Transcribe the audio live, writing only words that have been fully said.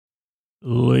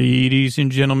Ladies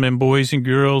and gentlemen, boys and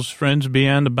girls, friends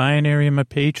beyond the binary, and my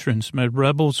patrons, my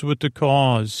rebels with the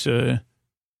cause.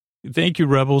 Thank you,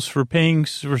 rebels, for paying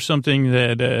for something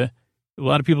that a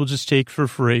lot of people just take for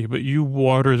free, but you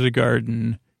water the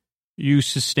garden. You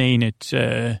sustain it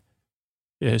so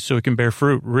it can bear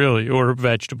fruit, really, or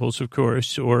vegetables, of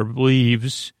course, or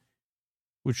leaves,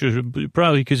 which is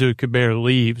probably because it could bear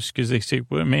leaves, because they say,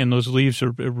 well, man, those leaves are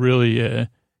really...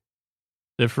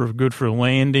 They're good for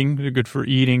landing. They're good for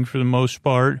eating for the most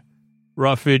part.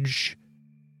 Roughage,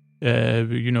 make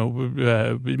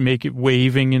it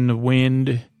waving in the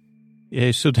wind.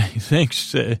 So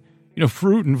thanks.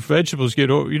 Fruit and vegetables get,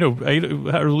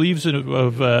 our leaves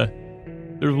of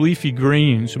they're leafy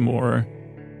greens more.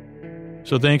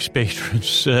 So thanks,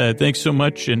 patrons. Thanks so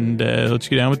much, and let's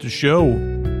get on with the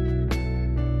show.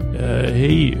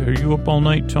 Hey, are you up all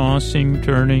night tossing,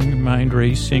 turning, mind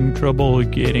racing, trouble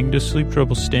getting to sleep,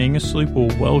 trouble staying asleep? Well,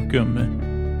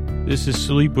 welcome. This is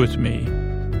Sleep With Me,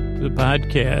 the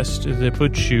podcast that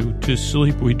puts you to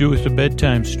sleep. We do it with a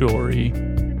bedtime story.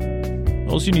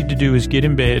 All you need to do is get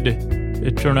in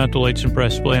bed, turn out the lights and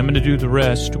press play. I'm going to do the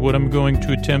rest. What I'm going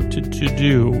to attempt to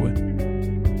do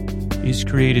is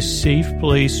create a safe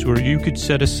place where you could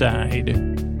set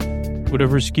aside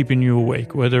whatever's keeping you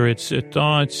awake, whether it's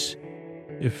thoughts,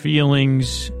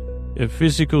 feelings,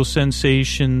 physical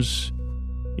sensations,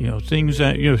 things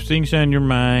on your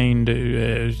mind,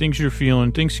 things you're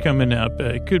feeling, things coming up.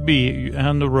 It could be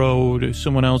on the road,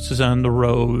 someone else is on the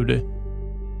road,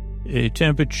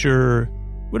 temperature,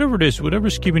 whatever it is,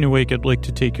 whatever's keeping you awake. I'd like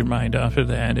to take your mind off of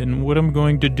that. And what I'm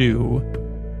going to do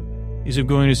is I'm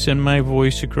going to send my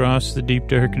voice across the deep,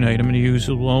 dark night. I'm going to use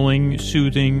lulling,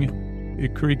 soothing,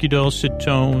 creaky dulcet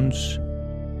tones,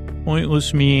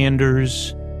 pointless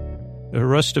meanders,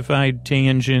 rustified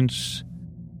tangents,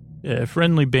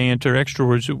 friendly banter, extra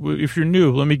words. If you're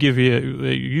new, let me give you,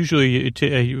 usually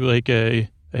I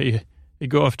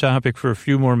go off topic for a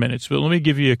few more minutes, but let me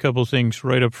give you a couple things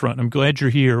right up front. I'm glad you're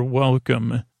here.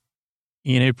 Welcome.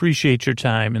 And I appreciate your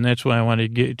time, and that's why I want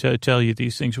to tell you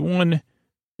these things. One,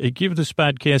 give this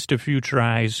podcast a few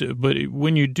tries, but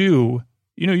when you do,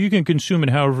 you can consume it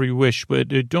however you wish, but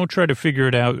don't try to figure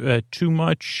it out too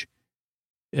much,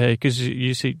 because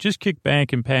you see, just kick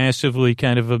back and passively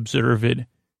kind of observe it.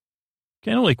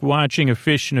 Kind of like watching a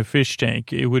fish in a fish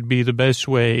tank. It would be the best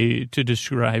way to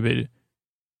describe it.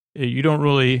 You don't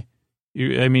really,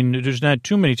 there's not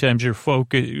too many times you're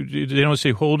focused. They don't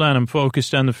say, hold on, I'm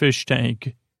focused on the fish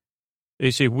tank. They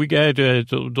say, we got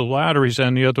the lotteries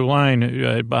on the other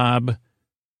line, Bob.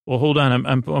 Well, hold on.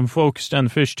 I'm focused on the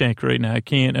fish tank right now. I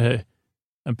can't.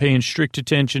 I'm paying strict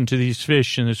attention to these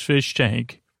fish in this fish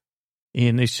tank.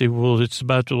 And they say, well, it's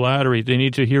about the lottery. They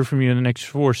need to hear from you in the next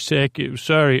 4 seconds.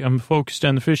 Sorry, I'm focused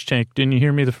on the fish tank. Didn't you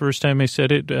hear me the first time I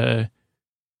said it? And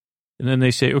then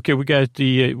they say, okay, we got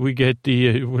the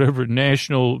whatever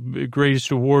national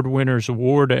greatest award winners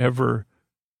award ever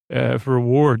for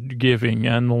award giving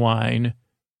on the line.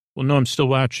 Well, no, I'm still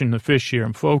watching the fish here.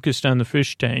 I'm focused on the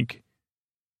fish tank.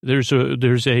 There's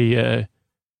a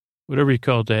whatever you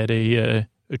call that, a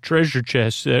treasure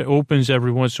chest that opens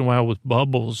every once in a while with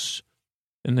bubbles.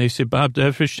 And they say, Bob,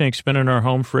 that fish tank's been in our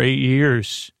home for 8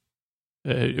 years.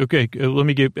 I got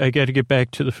to get back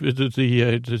to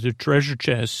the treasure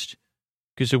chest,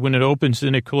 because when it opens,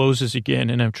 then it closes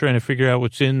again, and I'm trying to figure out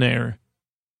what's in there.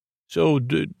 So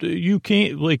you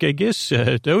can't, I guess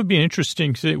that would be an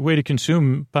interesting way to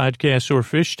consume podcasts or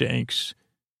fish tanks.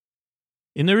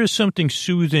 And there is something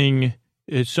soothing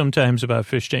sometimes about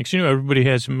fish tanks. Everybody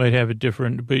might have a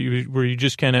different, but where you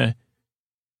just kind of,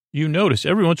 notice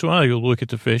every once in a while you'll look at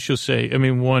the fish. You'll say,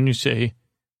 you say,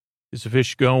 is the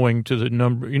fish going to the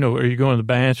number, are you going to the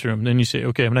bathroom? Then you say,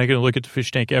 okay, I'm not going to look at the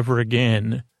fish tank ever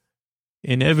again.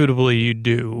 Inevitably you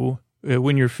do.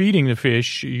 When you're feeding the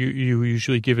fish, you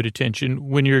usually give it attention.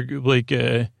 When you're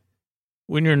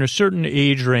when you're in a certain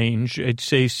age range, I'd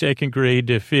say second grade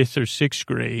to fifth or sixth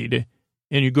grade,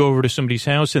 and you go over to somebody's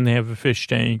house and they have a fish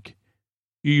tank,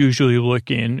 you usually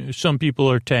look in. Some people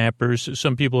are tappers.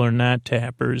 Some people are not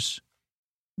tappers.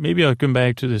 Maybe I'll come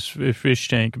back to this fish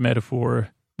tank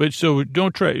metaphor. But so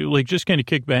don't try, just kind of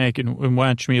kick back and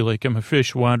watch me like I'm a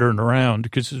fish wandering around,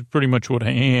 because it's pretty much what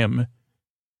I am.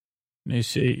 And they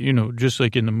say, just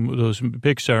like in those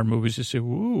Pixar movies, they say,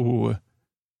 ooh,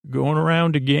 going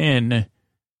around again.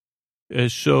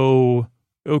 So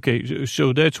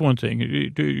that's one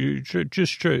thing.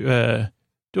 Just try,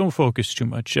 don't focus too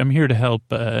much. I'm here to help,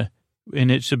 and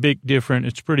it's a bit different.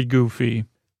 It's pretty goofy,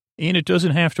 and it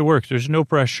doesn't have to work. There's no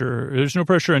pressure. There's no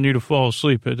pressure on you to fall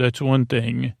asleep. That's one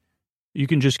thing. You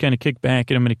can just kind of kick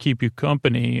back, and I'm going to keep you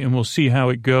company, and we'll see how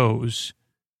it goes.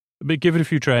 But give it a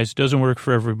few tries. It doesn't work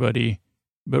for everybody.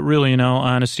 But really, in all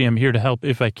honesty, I'm here to help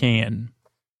if I can.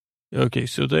 Okay,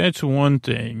 so that's one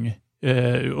thing.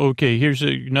 Okay, here's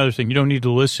another thing. You don't need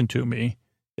to listen to me.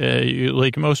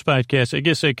 Like most podcasts, I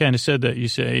guess I kind of said that. You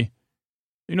say,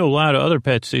 a lot of other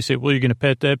pets, they say, well, you're going to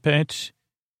pet that pet?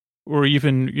 Or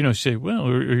even, say, well,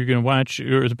 or you're going to watch,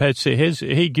 or the pet say,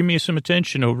 hey, give me some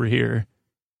attention over here.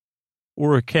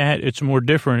 Or a cat, it's more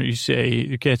different. You say,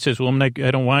 the cat says, well, I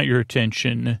don't want your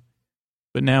attention,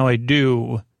 but now I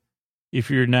do. If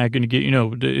you're not going to get,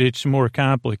 it's more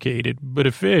complicated. But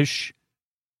a fish,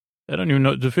 I don't even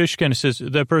know. The fish kind of says,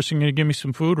 is that person going to give me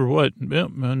some food or what?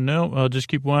 No, I'll just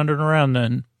keep wandering around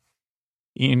then.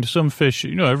 And some fish,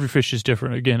 every fish is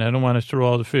different. Again, I don't want to throw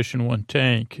all the fish in one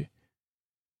tank.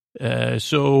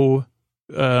 No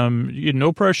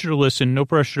pressure to listen, no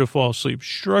pressure to fall asleep.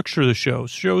 Structure the show.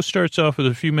 Show starts off with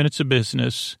a few minutes of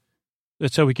business.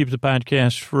 That's how we keep the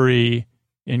podcast free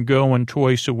and going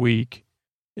twice a week.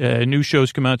 New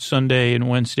shows come out Sunday and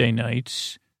Wednesday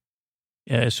nights.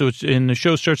 The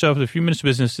show starts off with a few minutes of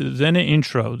business, then an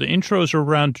intro. The intros are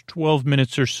around 12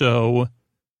 minutes or so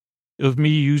of me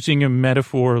using a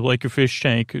metaphor like a fish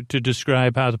tank to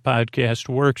describe how the podcast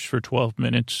works for 12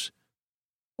 minutes.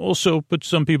 Also put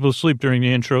some people to sleep during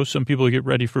the intro. Some people get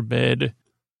ready for bed.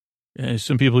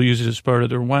 Some people use it as part of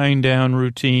their wind down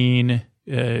routine.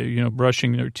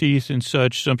 Brushing their teeth and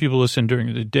such. Some people listen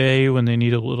during the day when they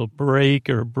need a little break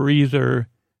or a breather,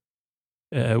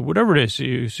 whatever it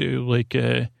is.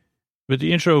 But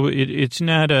the intro, it's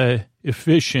not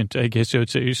efficient, I guess I would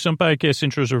say. Some podcast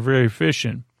intros are very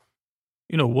efficient.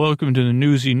 Welcome to the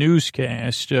Newsy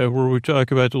Newscast, where we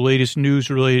talk about the latest news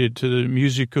related to the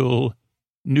musical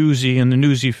Newsy and the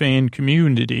Newsy fan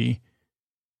community.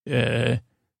 Let's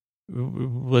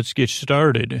get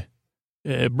started.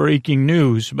 Breaking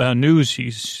news about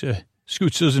Newsies.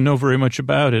 Scoots doesn't know very much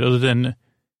about it other than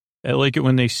I like it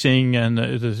when they sing on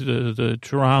the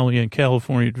trolley in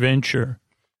California Adventure.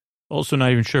 Also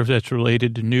not even sure if that's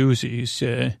related to Newsies.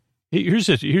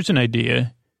 Here's an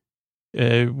idea.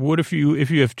 What if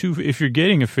if you're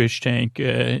getting a fish tank,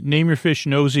 name your fish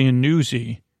Nosy and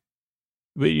Newsy.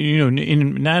 But,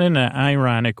 not in an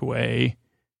ironic way.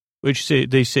 Which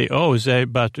they say, oh, is that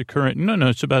about the current? No,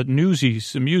 it's about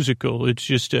Newsies, the musical. It's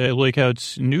just like how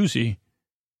it's newsy.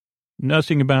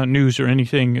 Nothing about news or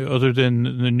anything other than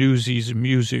the Newsies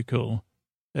musical.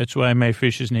 That's why my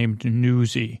fish is named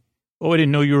Newsy. Oh, I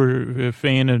didn't know you were a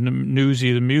fan of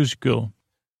Newsy, the musical.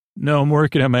 No, I'm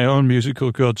working on my own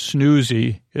musical called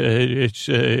Snoozy. It's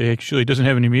actually doesn't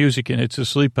have any music in it. It's a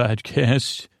sleep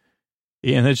podcast.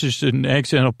 And that's just an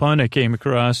accidental pun I came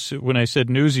across when I said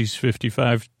Newsies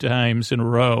 55 times in a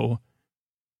row,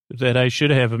 that I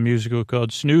should have a musical called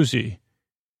Snoozy.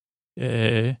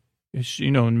 I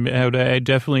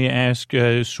definitely ask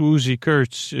Swoozy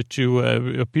Kurtz to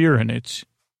appear in it.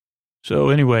 So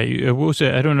anyway, what was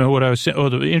that? I don't know what I was saying. Oh,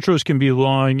 the intros can be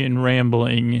long and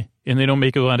rambling, and they don't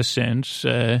make a lot of sense.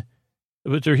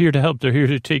 But they're here to help. They're here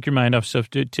to take your mind off stuff,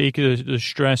 to take the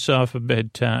stress off of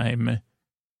bedtime.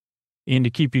 And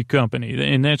to keep you company.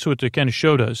 And that's what the kind of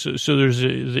show does. So there's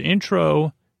the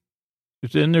intro,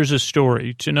 then there's a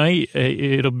story. Tonight,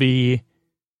 it'll be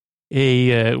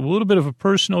a little bit of a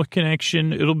personal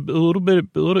connection.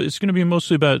 It's going to be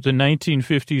mostly about the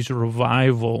 1950s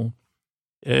revival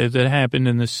that happened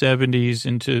in the 70s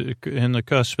and the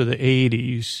cusp of the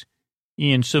 80s.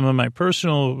 And some of my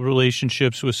personal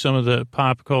relationships with some of the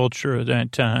pop culture at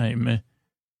that time,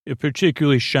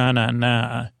 particularly Sha Na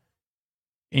Na.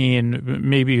 And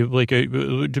maybe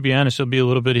to be honest, it'll be a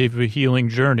little bit of a healing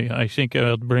journey. I think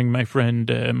I'll bring my friend,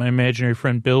 my imaginary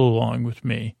friend Bill along with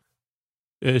me.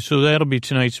 So that'll be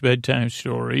tonight's bedtime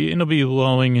story. And it'll be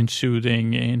lulling and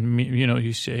soothing. And,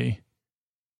 you say,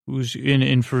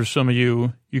 and for some of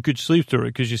you, you could sleep through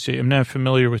it because you say, I'm not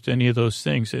familiar with any of those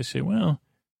things. I say, well,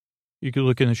 you could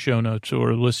look in the show notes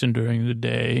or listen during the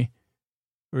day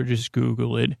or just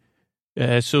Google it.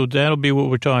 So that'll be what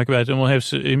we're talking about. Then we'll have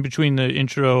in between the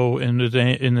intro and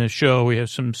the show, we have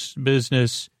some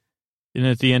business. And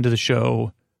at the end of the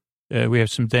show, we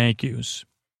have some thank yous.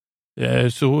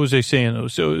 So what was I saying though?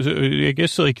 So I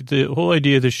guess the whole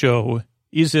idea of the show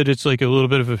is that it's like a little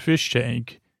bit of a fish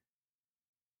tank.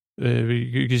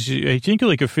 Because I think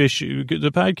like a fish,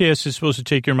 the podcast is supposed to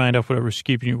take your mind off whatever's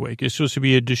keeping you awake. It's supposed to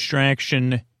be a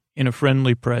distraction and a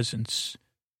friendly presence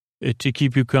to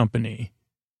keep you company.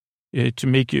 To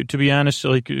make you, to be honest,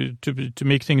 to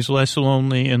make things less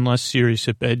lonely and less serious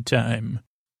at bedtime.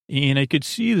 And I could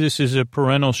see this as a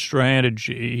parental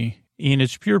strategy, and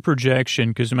it's pure projection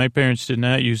because my parents did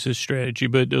not use this strategy.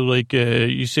 But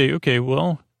you say, okay,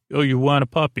 well, you want a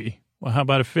puppy. Well, how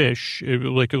about a fish?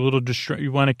 Like a little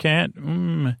you want a cat?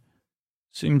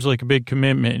 Seems like a big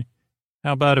commitment.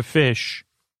 How about a fish?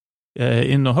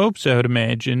 In the hopes, I would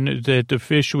imagine, that the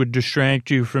fish would distract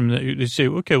you from they say,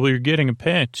 okay, well, you're getting a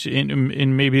pet,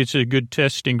 and maybe it's a good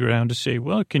testing ground to say,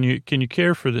 well, can you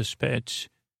care for this pet?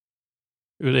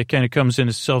 Or that kind of comes in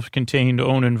a self-contained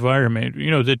own environment,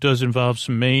 that does involve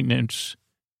some maintenance.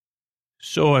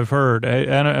 So I've heard.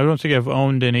 I don't think I've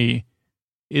owned any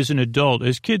as an adult.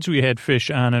 As kids, we had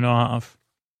fish on and off.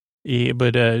 Yeah,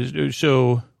 but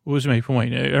so what was my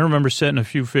point? I remember setting a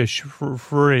few fish for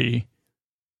free.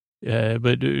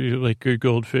 But like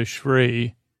goldfish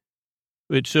free.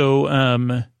 But so,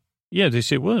 they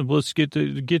say, well, let's get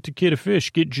the kid a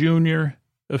fish, get Junior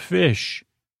a fish,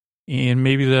 and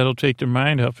maybe that'll take their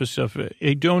mind off of stuff.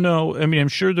 I don't know. I mean, I'm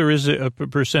sure there is a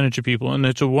percentage of people, and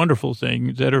that's a wonderful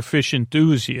thing, that are fish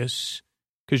enthusiasts,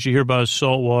 because you hear about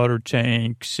saltwater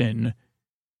tanks and,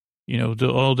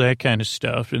 all that kind of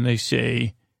stuff, and they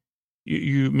say,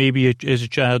 you maybe as a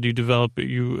child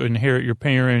you inherit your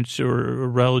parents or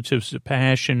relatives'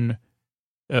 passion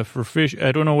for fish.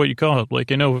 I don't know what you call it.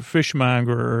 Like I know a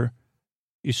fishmonger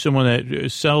is someone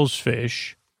that sells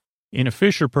fish, and a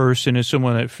fisher person is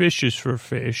someone that fishes for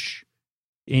fish,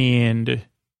 and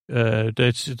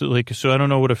that's like so. I don't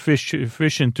know what a fish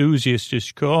enthusiast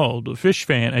is called. A fish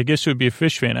fan, I guess it would be a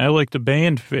fish fan. I like the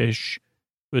band Fish,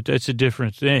 but that's a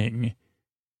different thing.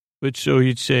 But so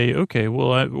you'd say, okay,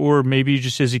 well, or maybe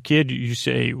just as a kid, you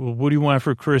say, well, what do you want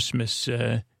for Christmas?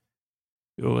 You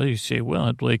say, well,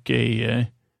 I'd like this,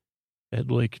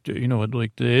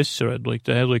 or I'd like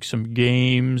to have like some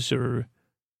games, or,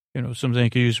 something I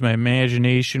could use my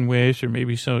imagination with, or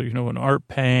maybe an art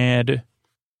pad.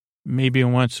 Maybe I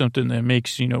want something that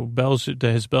makes, bells, that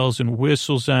has bells and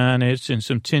whistles on it, and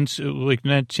some tinsel, like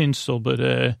not tinsel, but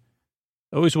I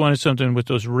always wanted something with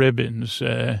those ribbons.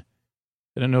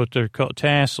 I don't know what they're called,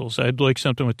 tassels. I'd like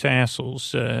something with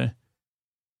tassels.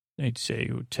 They'd say,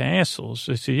 tassels?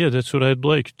 I say, yeah, that's what I'd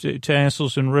like,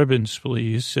 tassels and ribbons,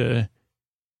 please.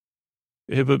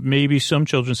 But maybe some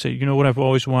children say, what I've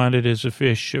always wanted is a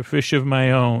fish of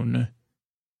my own.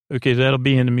 Okay, that'll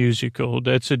be in the musical.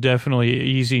 That's a definitely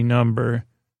easy number.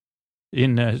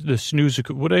 In the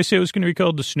Snoozicle. What did I say it was going to be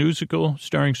called? The Snoozicle,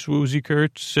 starring Swoozie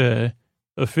Kurtz, A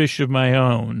Fish of My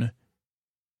Own.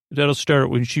 That'll start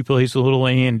when she plays the little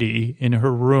Andy in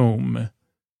her room.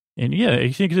 And yeah, I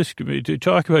think this, to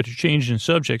talk about changing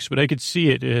subjects, but I could see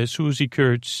it. Swoozie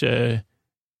Kurtz,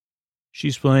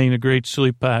 she's playing the great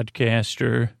sleep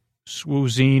podcaster,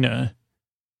 Swoozina.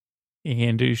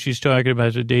 And she's talking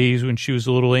about the days when she was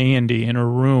a little Andy in her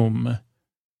room.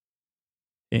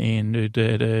 And that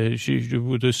that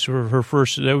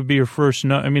would be her first,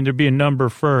 there'd be a number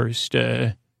first,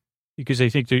 because I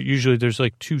think that usually there's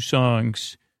like two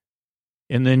songs.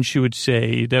 And then she would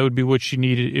say that would be what she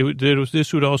needed.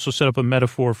 This would also set up a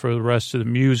metaphor for the rest of the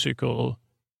musical.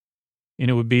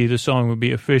 And the song would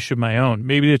be A Fish of My Own.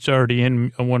 Maybe it's already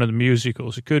in one of the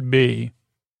musicals. It could be.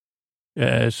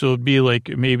 So it'd be like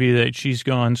maybe that she's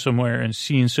gone somewhere and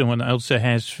seen someone else that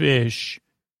has fish.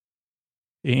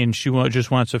 And she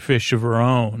just wants a fish of her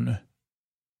own.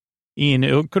 And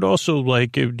it could also we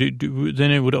could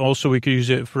use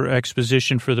it for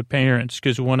exposition for the parents,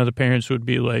 because one of the parents would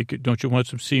be like, don't you want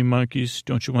some sea monkeys?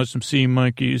 Don't you want some sea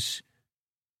monkeys?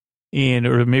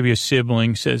 Or maybe a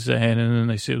sibling says that, and then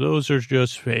they say, those are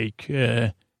just fake.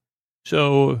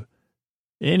 So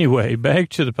anyway, back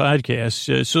to the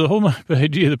podcast. So the whole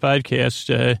idea of the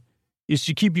podcast is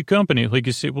to keep you company. Like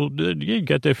you say, well, you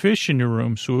got that fish in your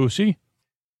room, Swoozie.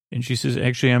 And she says,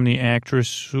 actually, I'm the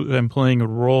actress. I'm playing a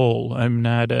role. I'm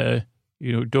not,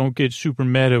 don't get super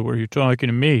meta where you're talking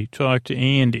to me. Talk to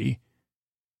Andy.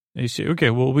 They say, okay,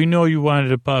 well, we know you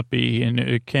wanted a puppy and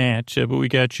a cat, but we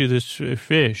got you this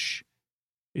fish.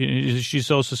 And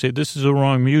she's also said, this is the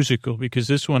wrong musical because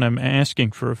this one I'm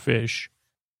asking for a fish.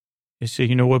 I say,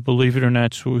 you know what, believe it or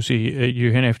not, Swoozie,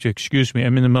 you're going to have to excuse me.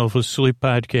 I'm in the middle of a sleep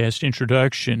podcast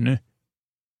introduction.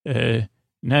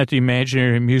 Not the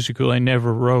imaginary musical I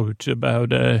never wrote about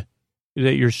that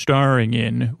you're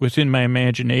starring within my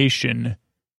imagination.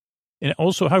 And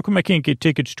also, how come I can't get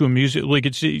tickets to a music? Like,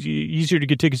 it's easier to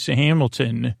get tickets to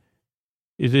Hamilton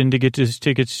than to get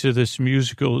tickets to this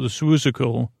musical, the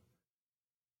Swoozicle.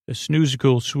 The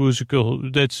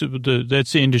Snoozicle.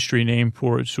 That's the industry name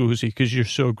for it, Swoozie, because you're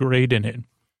so great in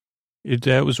it.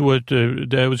 That was what a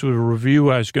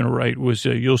review I was going to write was,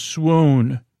 you'll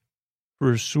swoon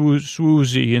for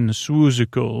Swoozie in the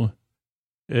Swoozicle.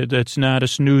 That's not a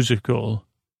snoozicle.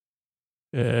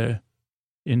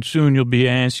 And soon you'll be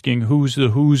asking, who's the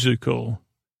whoosicle?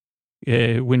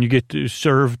 when you get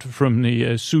served from the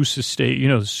Seuss estate,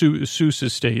 the Seuss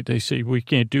estate, they say we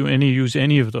can't use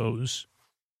any of those.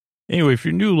 Anyway, if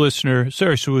you're a new listener,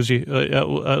 sorry, Swoozie,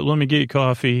 let me get you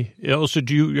coffee. Also,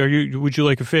 would you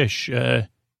like a fish?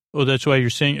 That's why you're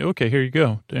saying, okay, here you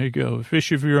go. There you go. A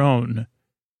fish of your own.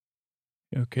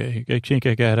 Okay, I think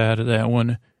I got out of that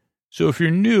one. So if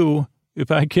you're new, the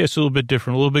podcast's a little bit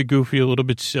different, a little bit goofy, a little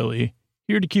bit silly.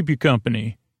 Here to keep you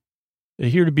company.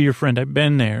 Here to be your friend. I've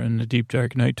been there in the deep,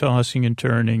 dark night, tossing and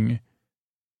turning.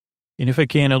 And if I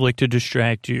can, I'd like to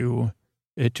distract you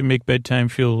to make bedtime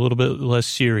feel a little bit less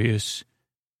serious.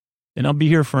 And I'll be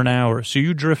here for an hour. So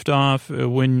you drift off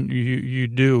when you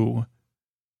do.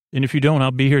 And if you don't,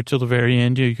 I'll be here till the very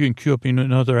end. You can queue up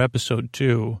another episode,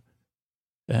 too.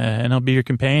 And I'll be your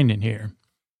companion here.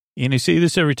 And I say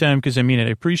this every time because I mean it.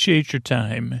 I appreciate your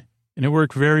time. And I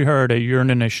work very hard. I yearn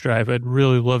and I strive. I'd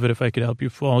really love it if I could help you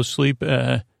fall asleep.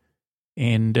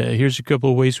 And here's a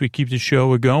couple of ways we keep the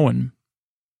show going.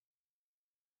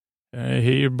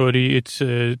 Hey, everybody. It's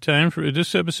time for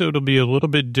this episode will be a little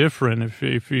bit different.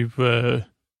 If you've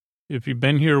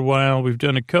been here a while, we've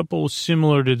done a couple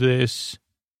similar to this.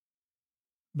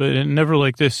 But never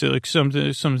like this. Like some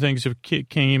things have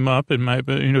came up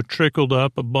and trickled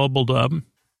up, bubbled up.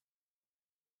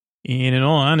 And in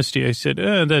all honesty, I said,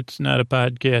 that's not a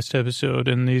podcast episode.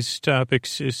 And these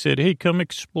topics, I said, hey, come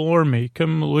explore me,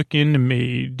 come look into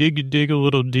me, dig a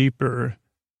little deeper.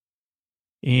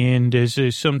 And as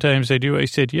sometimes I do, I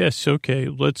said, yes, okay,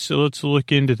 let's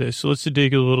look into this. Let's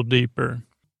dig a little deeper.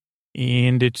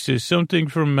 And it's something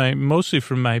mostly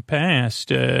from my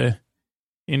past.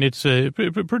 And it's a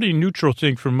pretty neutral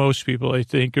thing for most people, I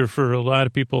think, or for a lot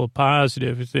of people, a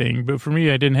positive thing. But for me,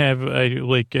 I didn't have,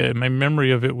 my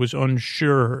memory of it was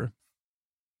unsure.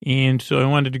 And so I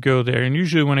wanted to go there. And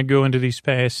usually when I go into these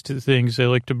past things, I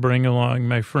like to bring along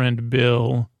my friend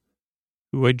Bill,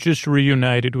 who I just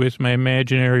reunited with, my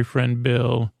imaginary friend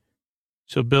Bill.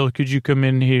 So, Bill, could you come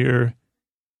in here?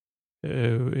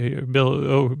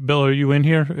 Bill, are you in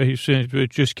here? He said,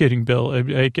 just kidding, Bill.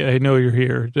 I know you're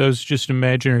here. That was just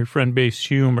imaginary friend-based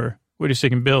humor. Wait a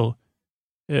second, Bill.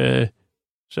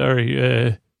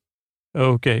 Sorry.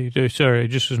 Okay, sorry. I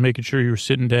just was making sure you were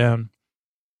sitting down.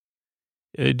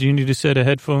 Do you need a set of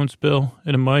headphones, Bill,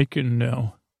 and a mic?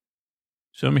 No.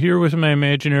 So I'm here with my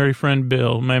imaginary friend,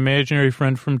 Bill, my imaginary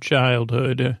friend from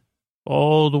childhood,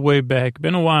 all the way back.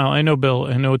 Been a while. I know, Bill.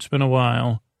 I know it's been a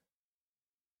while.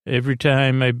 Every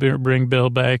time I bring Bill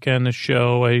back on the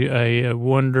show, I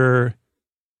wonder,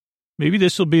 maybe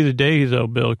this will be the day, though,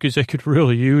 Bill, because I could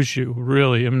really use you.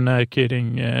 Really, I'm not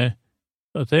kidding.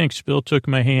 Thanks. Bill took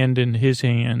my hand in his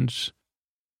hands.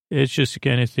 It's just the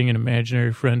kind of thing an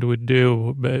imaginary friend would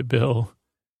do, Bill.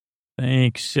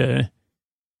 Thanks. I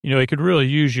could really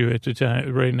use you at the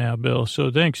time right now, Bill.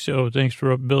 So thanks. Thanks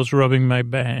for Bill's rubbing my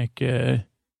back.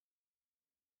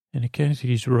 And I kind of think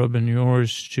he's rubbing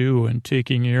yours, too, and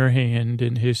taking your hand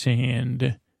in his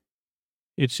hand.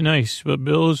 It's nice, but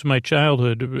Bill's my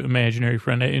childhood imaginary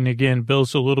friend. And again,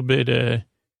 Bill's a little bit,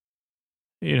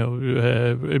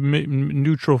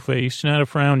 neutral face, not a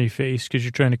frowny face, because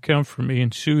you're trying to comfort me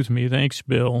and soothe me. Thanks,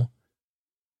 Bill.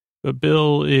 But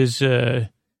Bill is,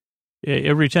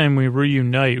 every time we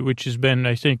reunite, which has been,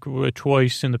 I think,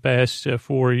 twice in the past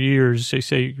 4 years, they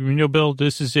say, Bill,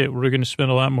 this is it. We're going to spend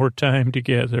a lot more time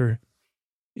together.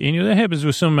 And, that happens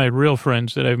with some of my real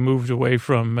friends that I've moved away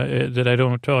from, that I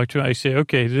don't talk to. I say,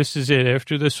 okay, this is it.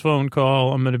 After this phone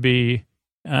call, I'm going to be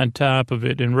on top of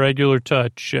it in regular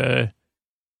touch,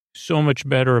 so much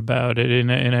better about it.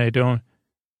 And I don't,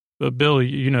 but Bill,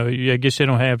 I guess I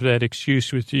don't have that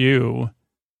excuse with you.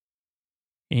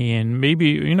 And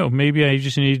maybe I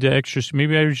just need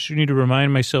maybe I just need to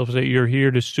remind myself that you're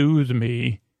here to soothe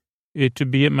me, to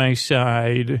be at my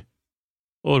side,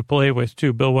 or to play with,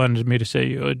 too. Bill wanted me to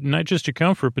say, not just to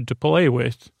comfort, but to play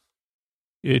with.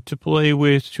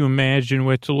 To imagine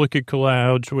with, to look at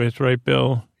clouds with, right,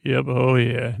 Bill? Yep, oh,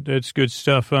 yeah, that's good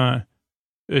stuff, huh?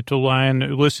 To lie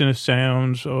and listen to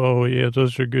sounds, oh, yeah,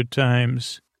 those are good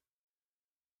times.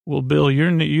 Well, Bill,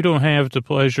 you don't have the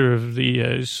pleasure of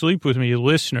the Sleep With Me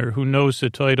listener who knows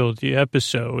the title of the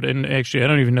episode. And actually, I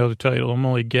don't even know the title. I'm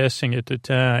only guessing at the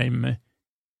time.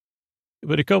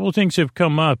 But a couple of things have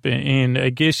come up, and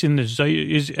I guess I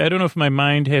don't know if my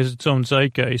mind has its own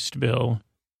zeitgeist, Bill.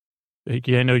 Like,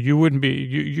 yeah, no, you wouldn't be.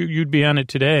 You'd be on it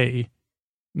today.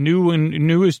 New in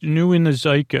the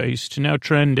zeitgeist, now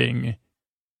trending.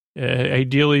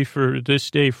 Ideally for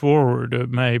this day forward,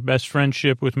 my best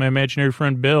friendship with my imaginary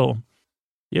friend, Bill.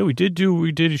 Yeah,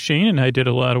 Shane and I did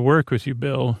a lot of work with you,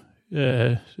 Bill.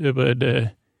 But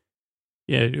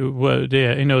Yeah, well,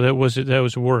 yeah, I know that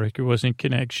was work. It wasn't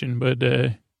connection, but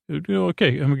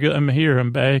okay, I'm here.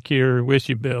 I'm back here with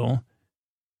you, Bill.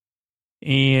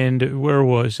 And where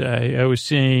was I? I was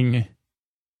saying,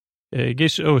 I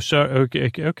guess. Oh, sorry.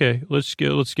 Okay. Let's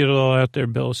get it all out there,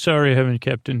 Bill. Sorry, I haven't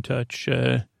kept in touch.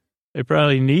 I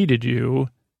probably needed you,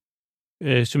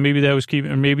 so maybe that was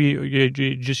keeping. Or maybe you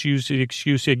just use the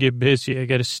excuse I get busy. I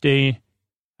got to stay.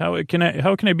 How can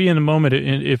I be in the moment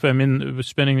if I'm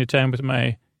spending the time with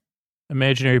my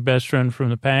imaginary best friend from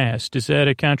the past? Is that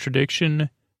a contradiction?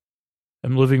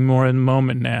 I'm living more in the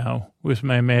moment now with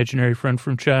my imaginary friend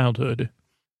from childhood.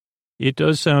 It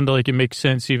does sound like it makes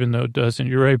sense, even though it doesn't.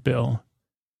 You're right, Bill.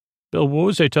 Bill, what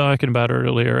was I talking about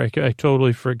earlier? I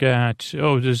totally forgot.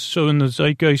 Oh, there's so in the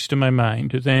zeitgeist of my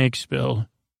mind. Thanks, Bill.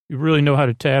 You really know how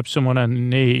to tap someone on the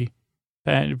knee,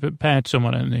 pat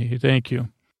someone on the knee. Thank you.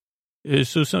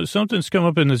 So something's come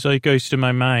up in the zeitgeist of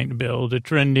my mind, Bill, the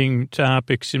trending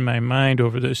topics in my mind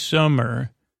over the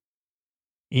summer.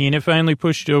 And it finally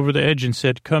pushed it over the edge and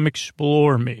said, come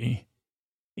explore me.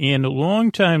 And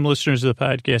longtime listeners of the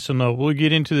podcast will know, we'll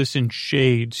get into this in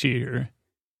shades here,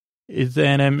 is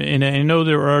that and I know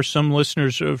there are some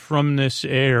listeners from this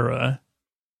era,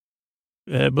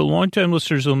 but longtime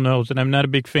listeners will know that I'm not a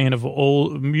big fan of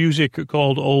old music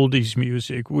called oldies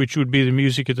music, which would be the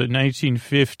music of the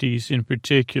 1950s in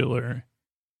particular.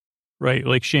 Right,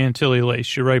 like Chantilly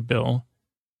Lace. You're right, Bill.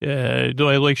 Though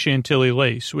I like Chantilly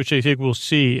Lace, which I think we'll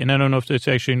see, and I don't know if that's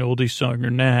actually an oldie song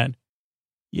or not.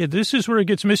 Yeah, this is where it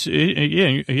gets missed.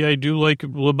 Yeah, I do like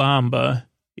La Bamba,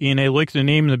 and I like the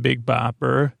name of the Big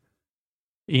Bopper.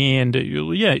 And,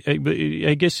 yeah,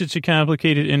 I guess it's a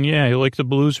complicated, and, yeah, I like the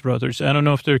Blues Brothers. I don't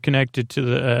know if they're connected to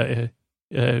the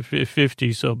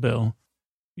 50s, though, Bill.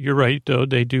 You're right, though.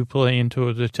 They do play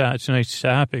into tonight's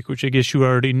topic, which I guess you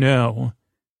already know.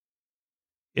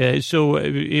 So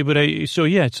it's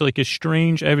like I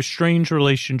have a strange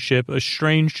relationship,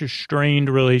 strained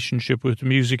relationship with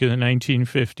music of the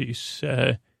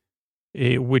 1950s,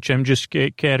 which I'm just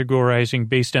categorizing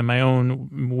based on my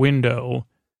own window,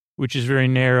 which is very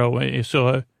narrow.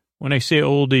 So when I say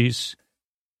oldies,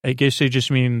 I guess I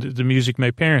just mean the music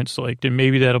my parents liked, and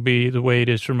maybe that'll be the way it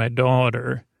is for my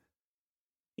daughter.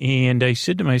 And I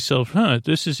said to myself,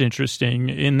 this is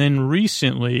interesting. And then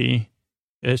recently,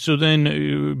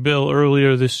 Bill,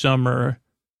 earlier this summer,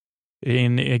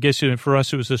 and I guess for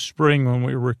us it was the spring when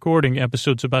we were recording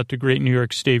episodes about the Great New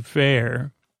York State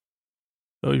Fair.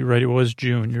 Oh, you're right, it was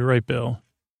June. You're right, Bill,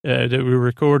 that we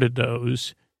recorded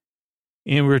those.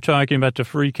 And we were talking about the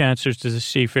free concerts at the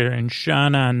State Fair, and Sha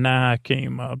Na Na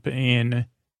came up, and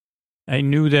I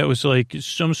knew that was like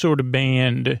some sort of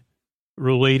band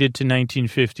related to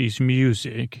 1950s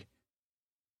music.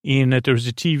 And that there was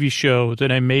a TV show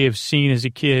that I may have seen as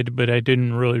a kid, but I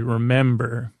didn't really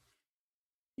remember.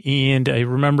 And I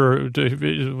remember,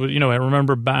 I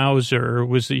remember Bowser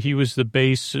he was the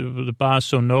bass of the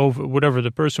Bossa Nova, whatever,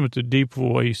 the person with the deep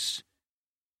voice,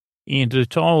 and the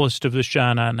tallest of the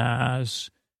Sha Na Nas.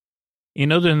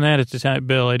 And other than that, at the time,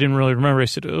 Bill, I didn't really remember. I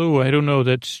said, I don't know,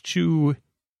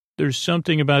 there's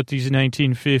something about these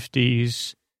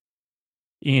 1950s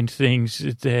and things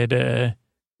that,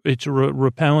 it's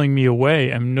repelling me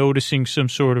away. I'm noticing some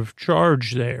sort of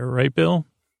charge there, right, Bill?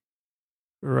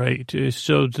 Right.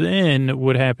 So then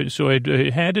what happened? So I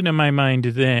had it in my mind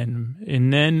then,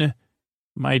 and then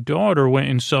my daughter went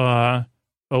and saw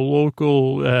a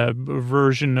local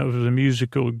version of the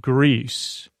musical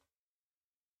Grease,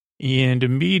 and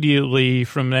immediately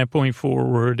from that point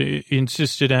forward,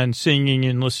 insisted on singing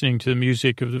and listening to the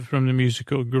music from the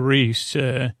musical Grease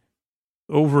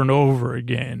over and over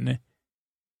again.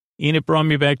 And it brought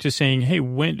me back to saying, hey, I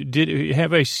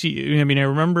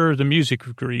remember the music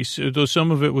of Grease, though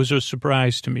some of it was a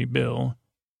surprise to me, Bill.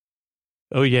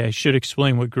 Oh, yeah, I should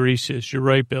explain what Grease is. You're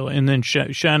right, Bill. And then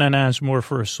Sha Na Na's more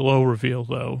for a slow reveal,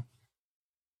 though.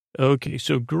 Okay,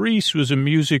 so Grease was a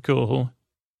musical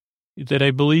that I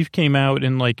believe came out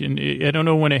I don't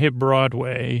know when it hit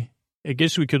Broadway. I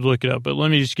guess we could look it up, but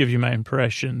let me just give you my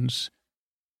impressions.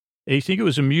 I think it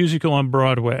was a musical on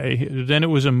Broadway. Then it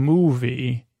was a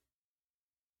movie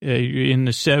in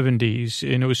the 70s,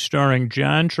 and it was starring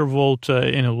John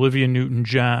Travolta and Olivia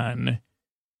Newton-John.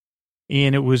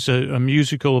 And it was a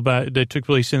musical that took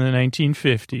place in the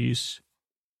 1950s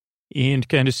and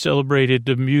kind of celebrated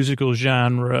the musical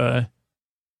genre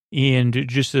and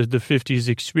just the 50s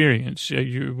experience. Do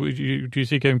you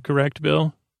think I'm correct,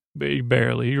 Bill?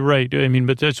 Barely. You're right. I mean,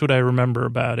 but that's what I remember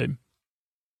about it.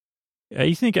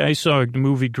 I think I saw the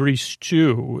movie Grease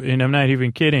too, and I'm not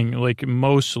even kidding, like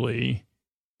mostly.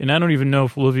 And I don't even know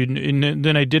if and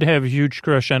then I did have a huge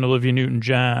crush on Olivia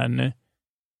Newton-John.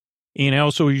 And I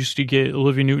also used to get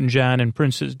Olivia Newton-John and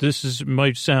Princess.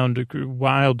 Might sound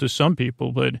wild to some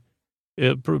people, but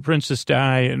Princess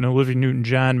Di and Olivia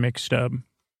Newton-John mixed up.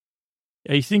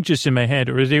 I think just in my head,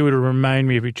 or they would remind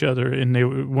me of each other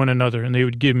and one another, and they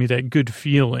would give me that good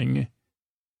feeling.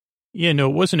 Yeah, no,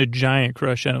 it wasn't a giant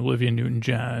crush on Olivia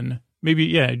Newton-John. Maybe,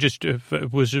 yeah, just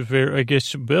was a very, I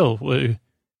guess, Bill. I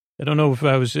don't know if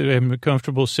I'm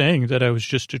comfortable saying that I was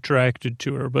just attracted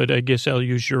to her, but I guess I'll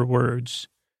use your words.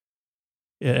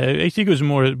 I think it was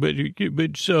more,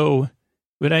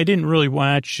 but I didn't really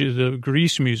watch the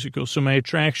Grease musical, so my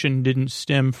attraction didn't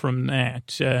stem from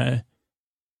that.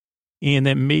 And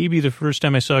that maybe the first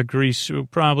time I saw Grease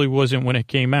probably wasn't when it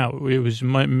came out. It was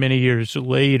many years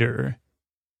later,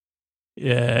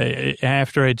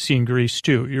 after I'd seen Grease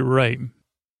 2. You're right.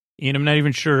 And I'm not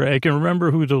even sure. I can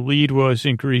remember who the lead was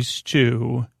in Grease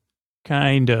 2,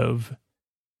 kind of.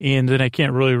 And then I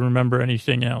can't really remember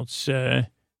anything else.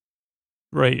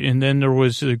 Right, and then there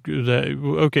was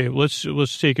okay,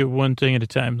 let's take it one thing at a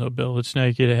time, though, Bill. Let's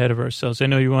not get ahead of ourselves. I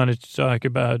know you wanted to talk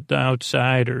about The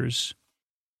Outsiders,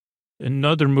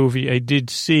 another movie I did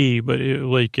see, but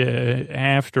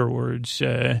afterwards.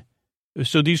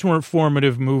 So these weren't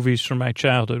formative movies from my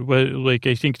childhood.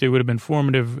 I think they would have been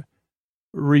formative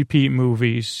repeat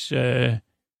movies or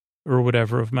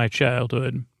whatever of my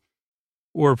childhood,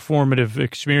 or formative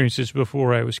experiences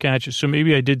before I was conscious. So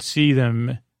maybe I did see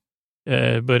them.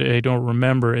 But I don't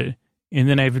remember it. And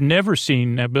then I've never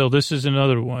seen, now, Bill, this is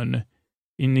another one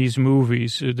in these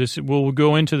movies. We'll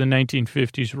go into the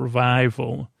 1950s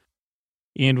revival,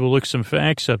 and we'll look some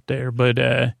facts up there. But,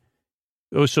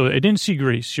 so I didn't see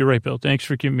Grease. You're right, Bill. Thanks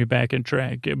for keeping me back on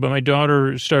track. But my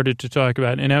daughter started to talk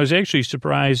about it, and I was actually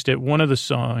surprised at one of the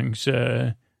songs,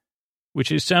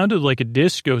 which it sounded like a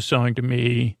disco song to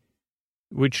me,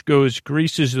 which goes,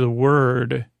 "Grease is the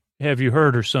word, have you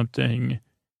heard," or something.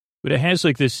 But it has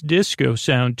like this disco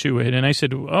sound to it. And I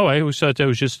said, oh, I always thought that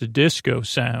was just a disco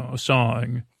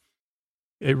song.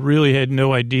 I really had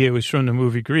no idea it was from the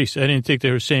movie Grease. I didn't think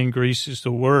they were saying Grease is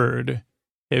the word.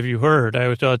 Have you heard?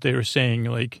 I thought they were saying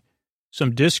like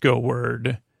some disco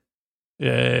word.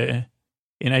 And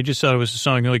I just thought it was a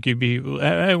song like you'd be,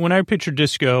 when I picture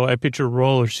disco, I picture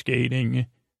roller skating,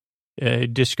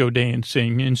 disco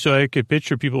dancing. And so I could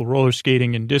picture people roller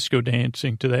skating and disco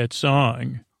dancing to that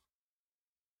song.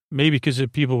 Maybe because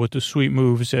of people with the sweet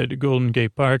moves at Golden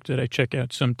Gate Park that I check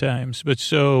out sometimes. But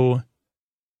so,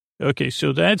 okay,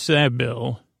 so that's that,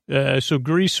 Bill. So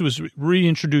Grease was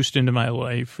reintroduced into my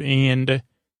life, and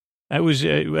I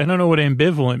don't know what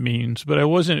ambivalent means, but I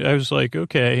was like,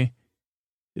 okay,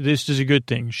 this is a good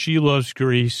thing. She loves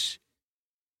Grease.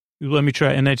 Let me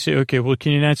try. And I'd say, okay, well,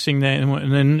 can you not sing that?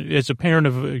 And then as a parent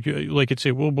of, I'd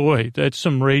say, well, boy, that's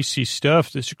some racy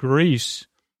stuff, this Grease.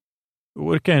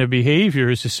 What kind of behavior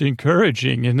is this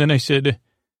encouraging? And then I said,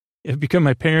 I've become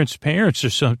my parents' parents or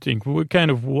something. What kind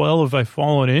of well have I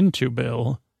fallen into,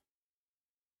 Bill?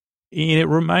 And it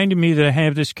reminded me that I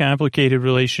have this complicated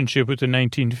relationship with the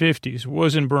 1950s.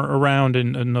 Wasn't around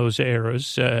in those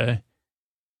eras. And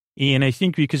I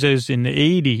think because I was in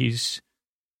the 80s,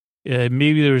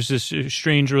 maybe there was this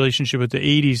strange relationship with the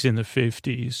 80s and the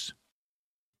 50s.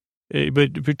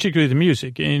 But particularly the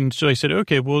music. And so I said,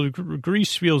 okay, well,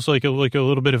 Grease feels like a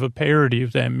little bit of a parody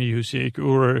of that music,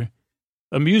 or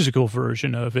a musical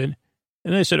version of it.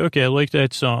 And I said, okay, I like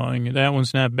that song. That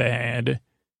one's not bad.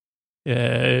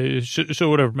 So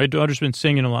whatever. My daughter's been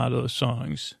singing a lot of those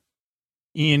songs.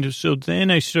 And so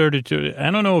then I started to, I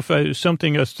don't know if a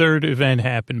third event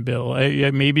happened, Bill.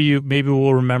 Maybe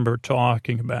we'll remember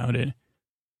talking about it.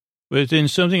 But then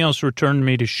something else returned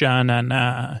me to Sha Na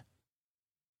Na.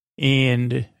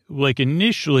 And like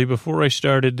initially, before I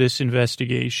started this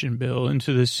investigation, Bill,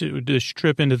 into this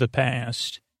trip into the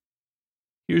past,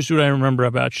 here's what I remember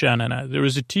about Sha Na Na. There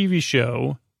was a TV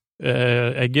show.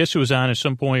 I guess it was on at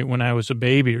some point when I was a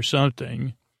baby or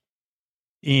something.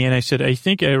 And I said, I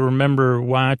think I remember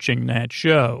watching that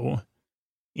show.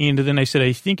 And then I said,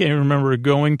 I think I remember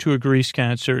going to a Grease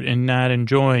concert and not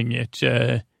enjoying it,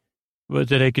 but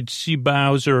that I could see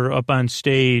Bowser up on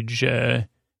stage. And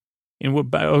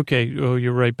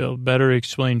you're right, Bill. Better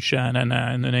explain Sha Na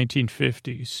Na in the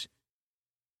 1950s.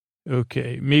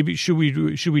 Okay, maybe should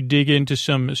we dig into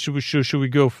some? Should we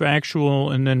go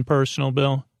factual and then personal,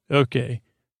 Bill? Okay,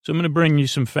 so I'm going to bring you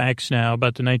some facts now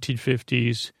about the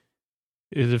 1950s,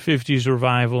 the 50s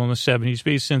revival in the 70s,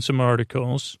 based on some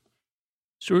articles.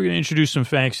 So we're going to introduce some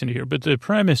facts into here. But the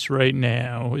premise right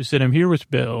now is that I'm here with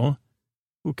Bill,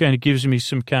 who kind of gives me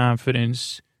some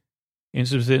confidence and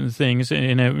some things.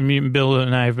 And me and Bill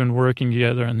and I have been working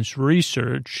together on this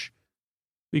research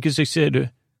because I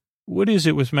said, what is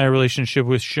it with my relationship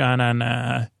with Sha Na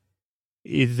Na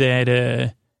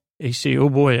that I say, oh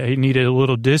boy, I need a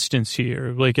little distance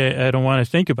here. Like, I don't want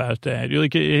to think about that.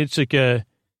 Like, it's like a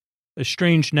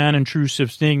strange,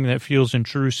 non-intrusive thing that feels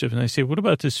intrusive. And I say, what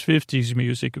about this 50s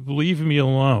music? Leave me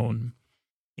alone.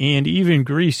 And even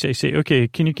Grease, I say, okay,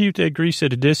 can you keep that Grease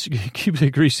at a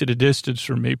distance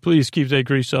from me? Please keep that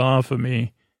Grease off of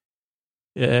me.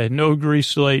 No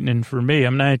Grease lightning for me.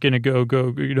 I'm not going to go,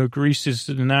 Grease is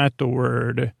not the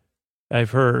word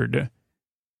I've heard.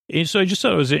 And so I just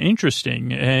thought it was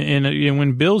interesting. And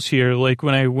when Bill's here, like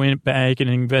when I went back and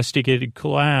investigated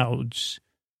clouds,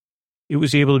 it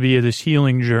was able to be this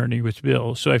healing journey with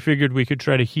Bill. So I figured we could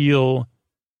try to heal,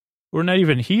 or not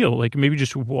even heal, like maybe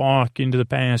just walk into the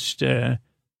past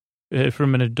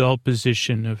from an adult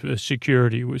position of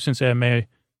security, since I have my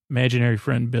imaginary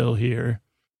friend Bill here.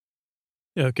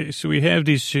 Okay, so we have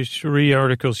these 3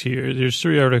 articles here. There's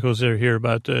 3 articles that are here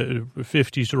about the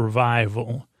 50s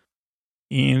revival.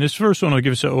 And this first one will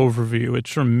give us an overview.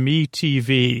 It's from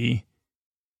MeTV,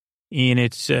 and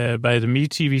it's by the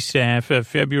MeTV staff,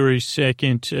 February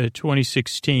 2nd,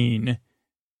 2016.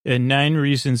 9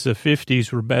 reasons the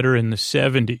 50s were better in the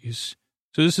 70s.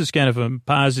 So this is kind of a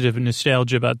positive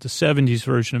nostalgia about the 70s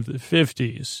version of the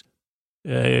 50s.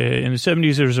 In the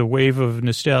 70s, there was a wave of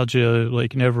nostalgia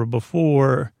like never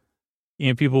before,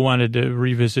 and people wanted to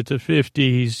revisit the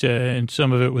 50s, and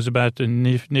some of it was about the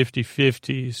nifty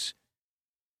 50s.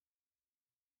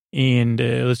 And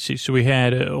let's see, so we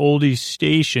had oldies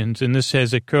stations, and this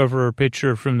has a cover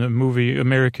picture from the movie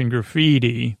American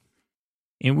Graffiti.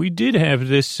 And we did have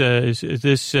this, I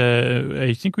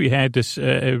think we had this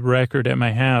record at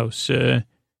my house, and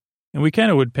we kind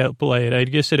of would play it. I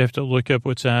guess I'd have to look up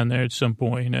what's on there at some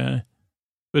point.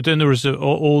 But then there was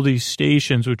oldies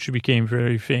stations, which became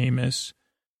very famous,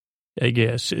 I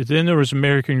guess. Then there was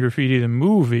American Graffiti, the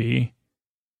movie.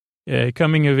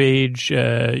 Coming of age,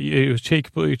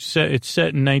 it's set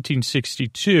in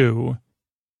 1962,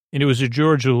 and it was a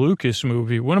George Lucas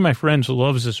movie. One of my friends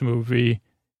loves this movie,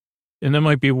 and that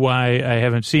might be why I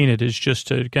haven't seen it, is just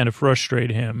to kind of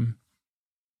frustrate him.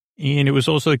 And it was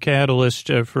also a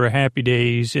catalyst for Happy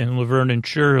Days and Laverne and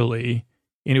Shirley,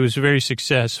 and it was very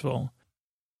successful.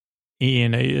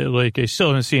 And I still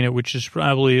haven't seen it, which is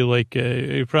probably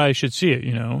I probably should see it,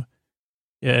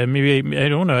 Yeah, maybe, I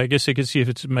don't know. I guess I could see if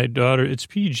it's my daughter. It's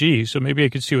PG, so maybe I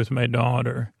could see it with my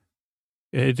daughter.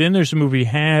 Then there's a movie,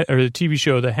 or the TV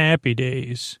show, The Happy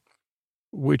Days,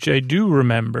 which I do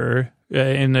remember.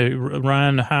 And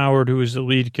Ron Howard, who was the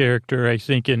lead character, I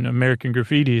think, in American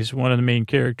Graffiti, is one of the main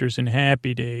characters in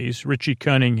Happy Days. Richie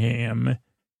Cunningham,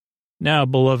 now a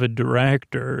beloved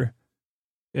director.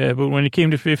 But when it came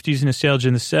to 50s nostalgia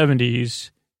in the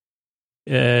 70s,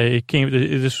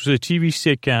 this was a TV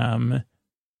sitcom,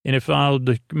 and it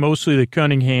followed mostly the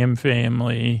Cunningham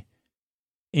family,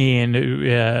 and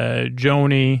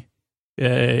Joni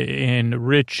and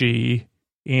Richie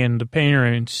and the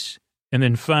parents. And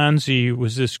then Fonzie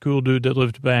was this cool dude that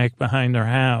lived back behind their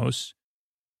house,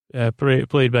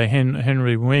 played by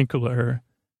Henry Winkler.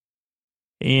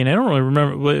 And I don't really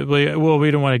remember, well, we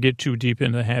don't want to get too deep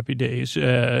into the Happy Days,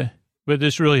 but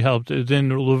this really helped.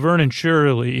 Then Laverne and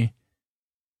Shirley,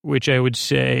 which I would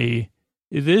say,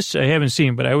 this I haven't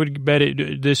seen, but I would bet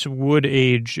this would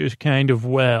age kind of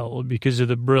well because of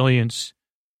the brilliance.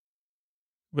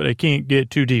 But I can't get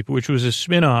too deep, which was a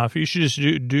spinoff. You should just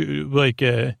do like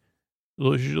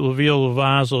LaVille,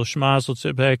 Lavazzo, Schmazel,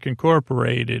 Tzebek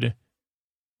Incorporated.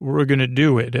 We're going to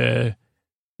do it.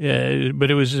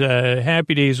 But it was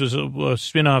Happy Days was a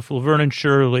spinoff, Laverne and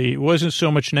Shirley. It wasn't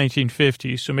so much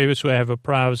 1950s, so maybe that's why I have a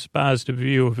positive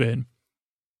view of it.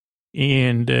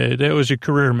 And that was a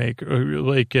career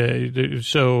maker.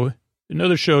 So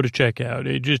another show to check out.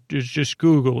 Just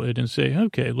Google it and say,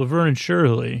 okay, Laverne and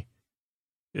Shirley.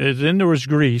 Then there was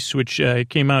Grease, which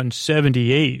came out in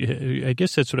 78. I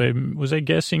guess that's what was I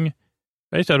guessing?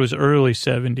 I thought it was early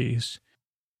 70s.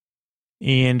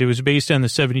 And it was based on the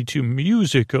 72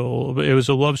 musical. It was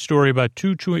a love story about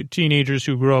 2 teenagers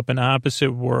who grew up in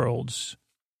opposite worlds.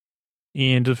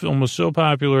 And the film was so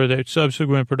popular that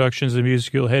subsequent productions of the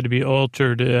musical had to be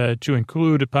altered to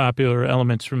include popular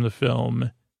elements from the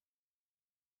film.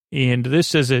 And this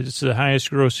says it's the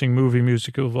highest grossing movie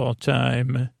musical of all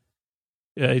time.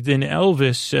 Then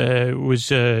Elvis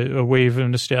was a wave of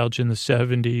nostalgia in the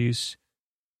 70s,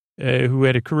 who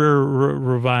had a career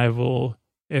revival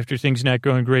after things not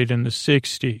going great in the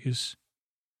 60s.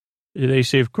 They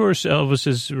say, of course,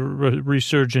 Elvis's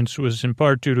resurgence was in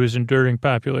part due to his enduring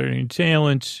popularity and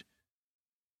talent.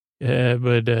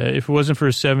 But if it wasn't for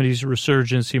his 70s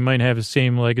resurgence, he might have the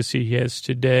same legacy he has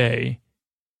today.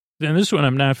 Then this one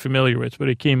I'm not familiar with, but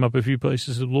it came up a few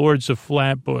places. The Lords of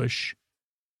Flatbush.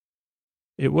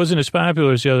 It wasn't as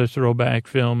popular as the other throwback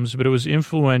films, but it was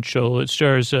influential. It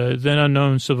stars then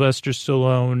unknown Sylvester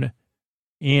Stallone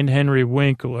and Henry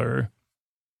Winkler.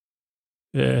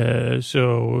 Then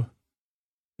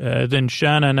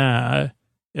Sha-Na-Na,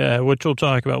 which we'll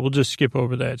talk about. We'll just skip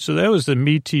over that. So that was the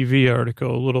MeTV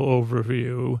article, a little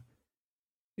overview.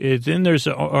 Then there's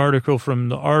an article from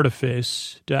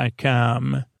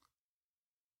theartifice.com.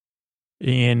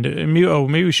 And,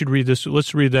 maybe we should read this.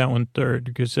 Let's read that one third,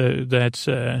 because that's,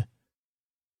 I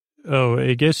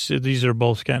guess these are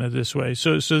both kind of this way.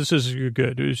 So this is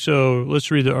good. So let's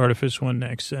read the Artifice one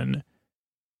next then.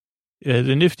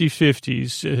 The Nifty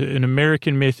 50s, an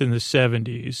American myth in the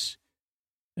 70s.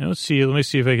 And let me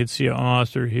see if I can see an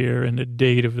author here and the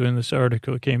date of when this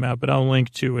article came out, but I'll link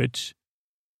to it.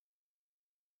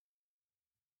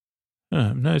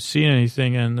 I'm not seeing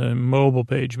anything on the mobile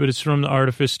page, but it's from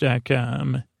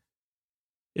theartifice.com.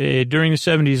 During the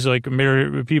 70s, like,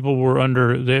 people were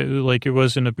it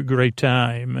wasn't a great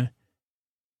time.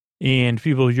 And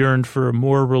people yearned for a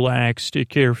more relaxed,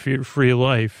 carefree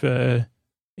life.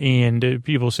 And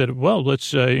people said, well,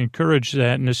 let's encourage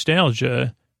that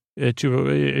nostalgia of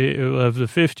the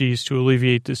 50s to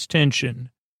alleviate this tension.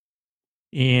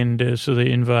 And so the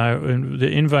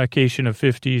invocation of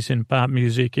 50s in pop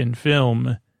music and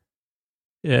film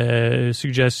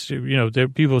suggests,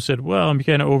 that people said, well, I'm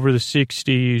kind of over the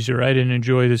 60s, or I didn't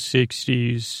enjoy the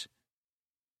 60s.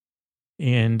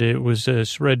 And it was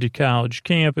spread to college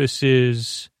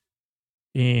campuses,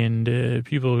 and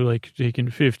people were like taking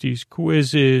 50s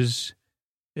quizzes,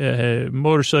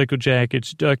 motorcycle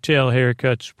jackets, ducktail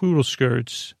haircuts, poodle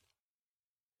skirts.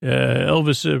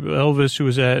 Elvis, who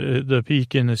was at the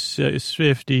peak in the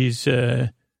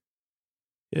 50s,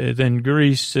 then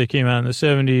Grease came out in the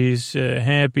 70s,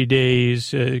 Happy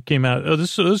Days came out. Oh,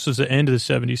 this was the end of the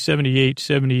 70s,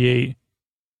 78.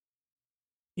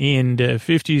 And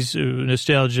 50s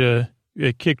nostalgia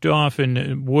kicked off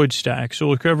in Woodstock. So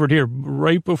we covered here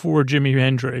right before Jimi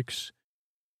Hendrix.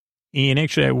 And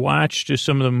actually, I watched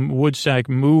some of the Woodstock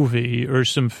movie or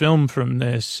some film from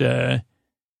this,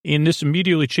 and this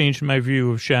immediately changed my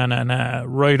view of Sha-Na-Na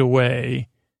right away.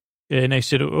 And I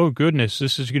said, oh, goodness,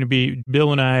 this is going to be,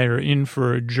 Bill and I are in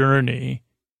for a journey.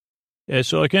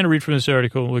 So I kind of read from this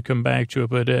article, and we'll come back to it.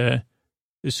 But the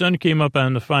sun came up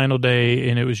on the final day,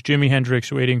 and it was Jimi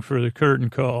Hendrix waiting for the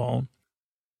curtain call.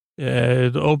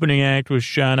 The opening act was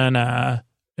Sha-Na-Na,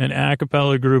 an a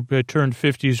cappella group turned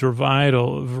 50s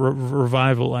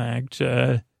revival act.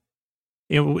 I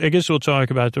guess we'll talk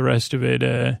about the rest of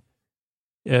it.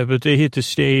 But they hit the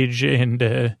stage, and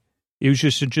it was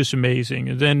just amazing.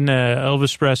 And then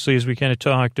Elvis Presley, as we kind of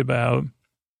talked about.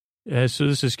 So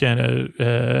this is kind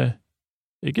of,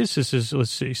 I guess this is, let's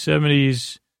see,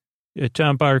 70s.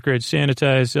 Tom Parker had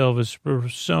sanitized Elvis'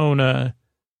 persona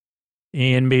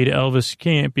and made Elvis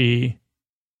campy.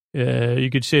 You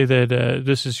could say that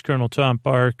this is Colonel Tom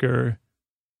Parker,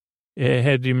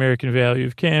 had the American value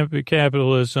of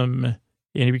capitalism.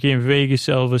 And he became Vegas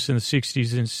Elvis in the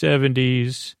 60s and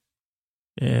 70s.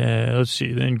 Let's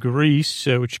see. Then Grease,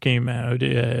 which came out.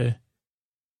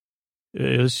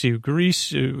 Let's see. Grease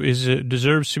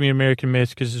deserves to be an American myth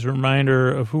because it's a reminder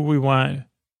of who we want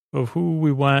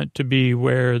to be,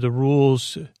 where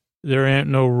there ain't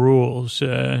no rules.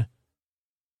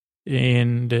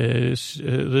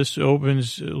 This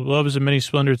opens, Love is a Many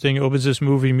Splendor thing, opens this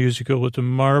movie musical with a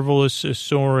marvelous,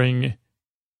 soaring,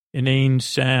 inane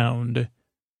sound.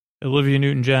 Olivia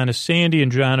Newton-John as Sandy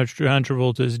and John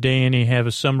Travolta as Danny have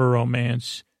a summer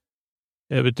romance.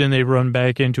 But then they run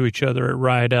back into each other at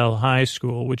Rydell High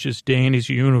School, which is Danny's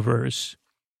universe.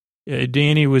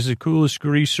 Danny was the coolest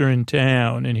greaser in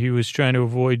town, and he was trying to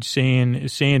avoid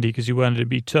Sandy because he wanted to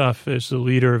be tough as the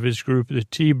leader of his group, the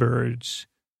T-Birds.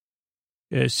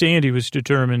 Sandy was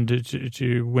determined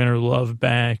to win her love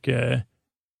back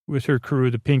with her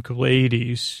crew, the Pink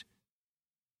Ladies.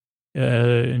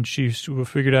 And she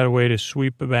figured out a way to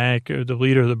sweep back the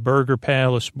leader of the Burger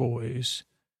Palace Boys.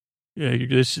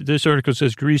 This article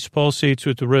says Grease pulsates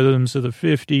with the rhythms of the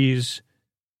 50s.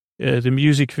 The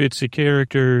music fits the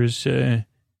characters.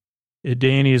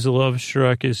 Danny is love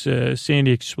struck as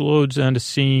Sandy explodes on the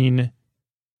scene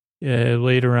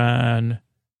later on.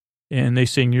 And they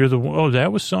sing, "You're the one." Oh,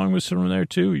 that song was from there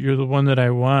too. "You're the one that I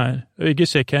want." I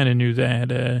guess I kind of knew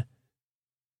that.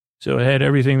 So it had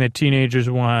everything that teenagers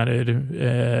wanted.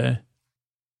 Then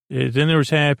there was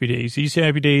Happy Days. These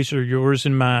happy days are yours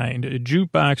and mine. A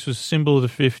jukebox was a symbol of the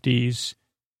 50s,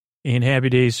 and Happy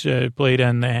Days played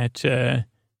on that.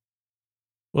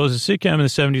 Well, as a sitcom in the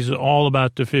 70s, it was all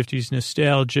about the 50s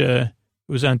nostalgia.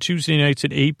 It was on Tuesday nights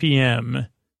at 8 p.m.,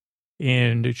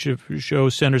 and it show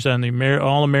centers on the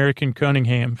all-American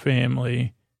Cunningham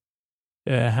family.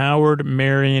 Howard,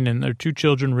 Marion, and their two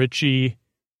children, Richie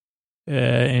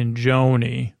and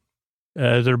Joni.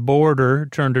 Their boarder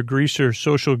turned a greaser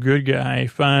social good guy,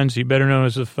 Fonzie, better known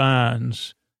as the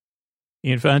Fonz.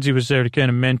 And Fonzie was there to kind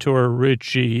of mentor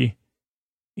Richie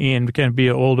and kind of be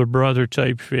an older brother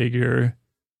type figure.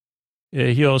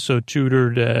 He also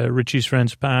tutored Richie's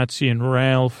friends Patsy and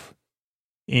Ralph.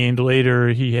 And later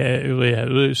he had,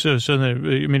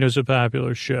 it was a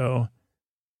popular show.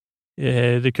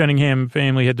 The Cunningham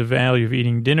family had the value of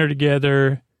eating dinner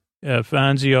together.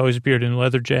 Fonzie always appeared in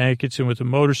leather jackets and with a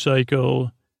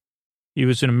motorcycle. He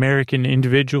was an American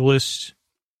individualist.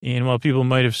 And while people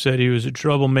might have said he was a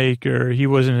troublemaker, he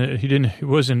wasn't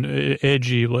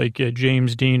edgy like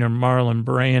James Dean or Marlon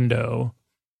Brando.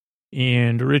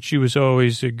 And Richie was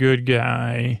always a good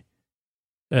guy.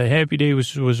 Happy Day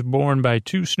was born by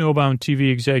two snowbound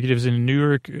TV executives in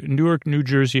Newark, New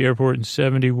Jersey airport in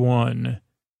 1971.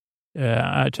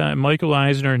 Michael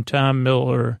Eisner and Tom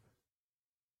Miller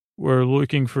were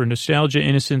looking for nostalgia,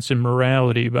 innocence, and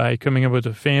morality by coming up with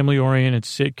a family-oriented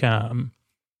sitcom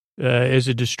as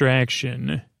a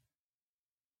distraction.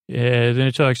 Then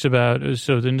it talks about,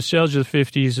 so the nostalgia of the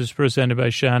 50s is presented by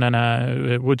Sean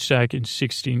at Woodstock in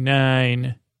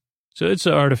 1969. So it's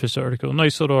an Artifice article,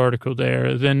 nice little article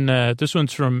there. Then this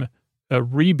one's from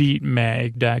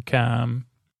rebeatmag.com.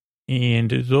 And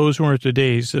those weren't the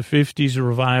days, the 50s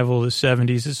revival of the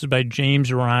 70s. This is by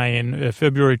James Ryan,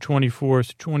 February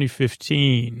 24th,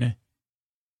 2015.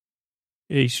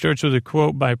 He starts with a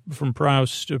quote from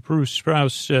Bruce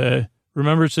Proust.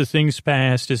 Remembrance of things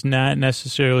past is not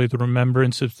necessarily the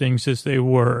remembrance of things as they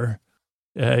were.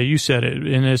 You said it.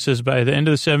 And it says, by the end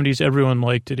of the 70s, everyone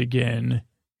liked it again.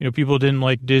 You know, people didn't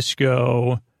like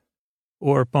disco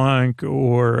or punk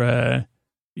or,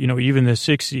 even the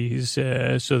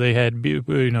 60s. So they had,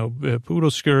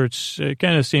 poodle skirts, kind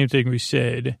of the same thing we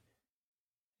said,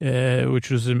 which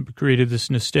was created this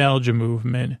nostalgia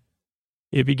movement.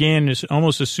 It began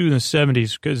almost as soon as the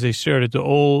 70s because they started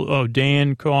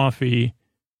Dan Coffey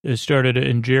started it,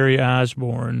 and Jerry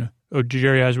Osborne,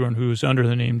 who was under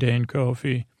the name Dan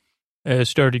Coffey,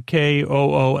 started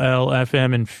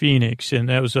KOOL-FM in Phoenix, and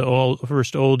that was the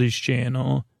first oldies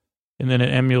channel. And then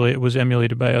it was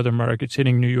emulated by other markets,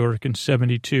 hitting New York in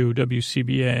 72,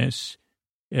 WCBS.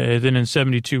 Then in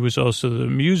 72 was also the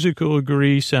musical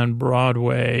Grease on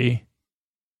Broadway.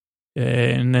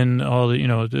 And then all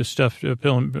the stuff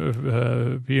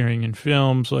appearing in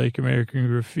films like American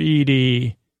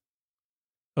Graffiti.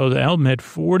 Oh, the album had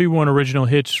 41 original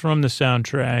hits from the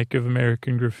soundtrack of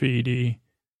American Graffiti.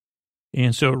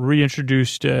 And so it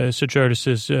reintroduced such artists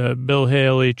as Bill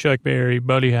Haley, Chuck Berry,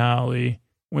 Buddy Holly,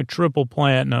 went triple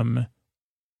platinum.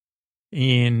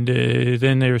 And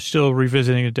then they were still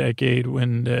revisiting a decade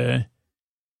when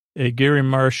Gary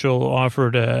Marshall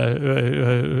offered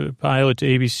a pilot to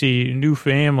ABC, New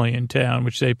Family in Town,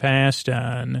 which they passed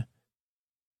on.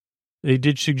 They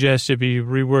did suggest it be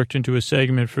reworked into a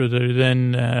segment for the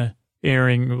then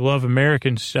airing Love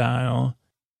American Style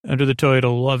under the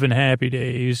title Love and Happy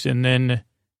Days. And then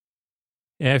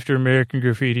after American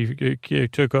Graffiti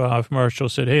took off, Marshall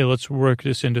said, hey, let's work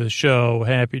this into the show,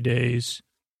 Happy Days.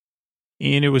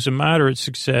 And it was a moderate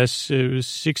success. It was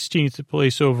 16th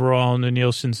place overall in the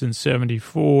Nielsen's in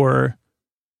 74.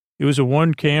 It was a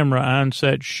one-camera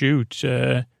on-set shoot.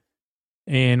 And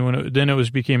then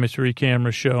it became a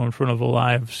three-camera show in front of a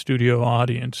live studio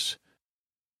audience.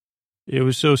 It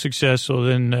was so successful.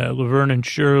 Then Laverne and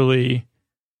Shirley,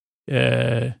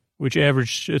 which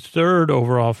averaged a third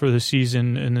overall for the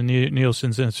season in the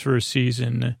Nielsen's in its first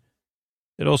season.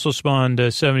 It also spawned a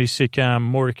 70s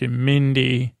sitcom, Mork and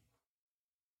Mindy.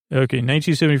 Okay,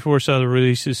 1974 saw the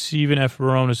release of Stephen F.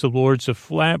 Barone's The Lords of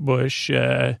Flatbush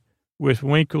with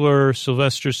Winkler,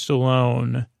 Sylvester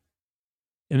Stallone.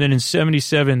 And then in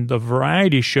 77, the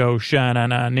variety show Sha Na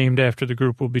Na, named after the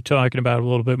group we'll be talking about a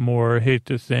little bit more, hit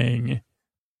the thing.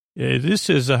 This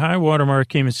is the high watermark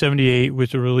came in 78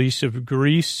 with the release of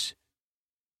Grease.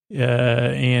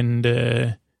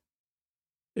 It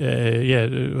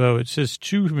says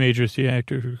two major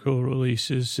theatrical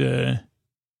releases.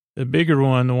 The bigger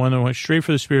one, the one that went straight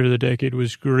for the spirit of the decade,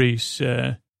 was Grease.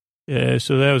 So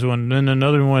that was one. Then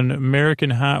another one, American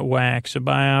Hot Wax, a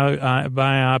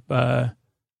biop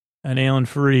on Alan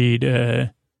Freed,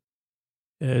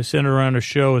 centered around a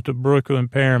show at the Brooklyn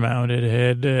Paramount.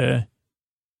 It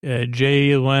had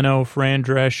Jay Leno, Fran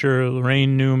Drescher,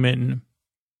 Lorraine Newman,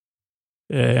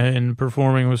 and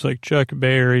performing was like Chuck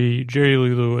Berry, Jerry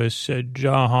Lee Lewis,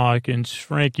 Jaw Hawkins,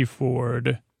 Frankie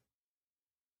Ford.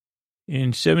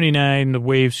 In 79, the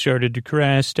wave started to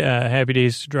crest. Happy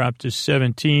Days dropped to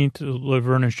 17th.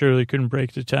 Laverne and Shirley couldn't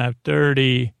break the top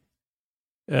 30.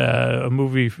 A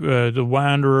movie, The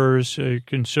Wanderers,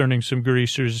 concerning some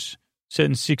greasers, set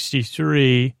in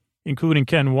 63, including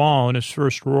Ken Wall in his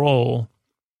first role.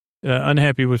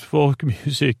 Unhappy with Folk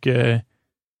Music came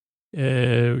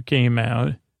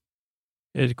out.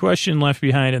 The question left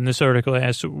behind in this article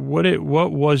asks, what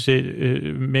was it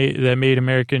that made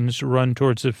Americans run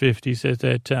towards the 50s at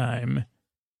that time?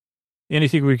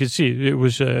 Anything we could see. It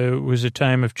was a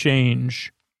time of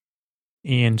change.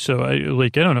 And so, I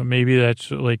don't know, maybe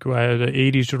that's like why the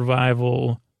 80s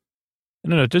revival, I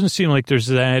don't know, it doesn't seem like there's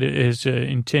that as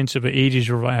intense of an 80s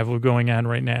revival going on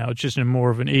right now. It's just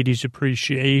more of an 80s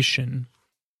appreciation.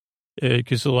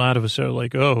 Because a lot of us are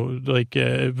like,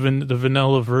 the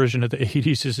vanilla version of the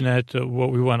 80s is not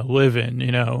what we want to live in,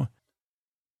 you know.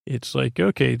 It's like,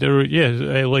 okay,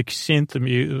 I like synth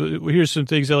music. Here's some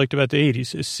things I liked about the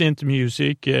 80s. Synth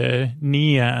music,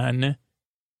 neon.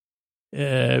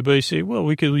 But you say, well,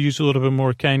 we could use a little bit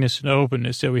more kindness and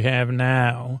openness that we have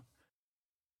now.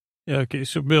 Okay,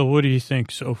 so Bill, what do you think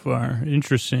so far?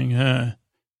 Interesting, huh?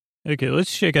 Okay,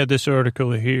 let's check out this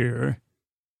article here.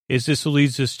 As this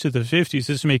leads us to the 50s,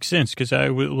 this makes sense because I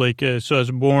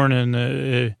was born in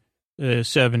the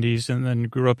 70s and then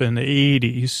grew up in the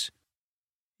 80s.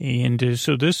 And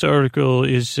so this article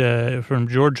is from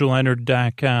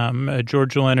GeorgeLeonard.com.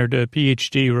 George Leonard,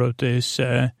 PhD, wrote this,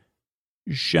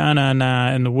 Sha Na Na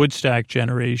and the Woodstock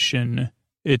Generation.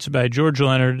 It's by George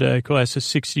Leonard, class of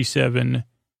 67,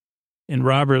 and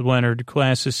Robert Leonard,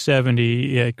 class of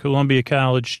 70, at Columbia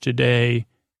College Today.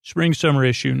 Spring Summer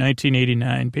issue,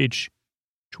 1989, page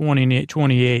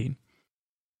 28.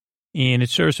 And it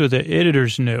starts with an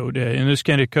editor's note, and this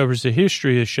kind of covers the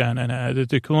history of Sha Na Na, that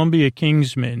the Columbia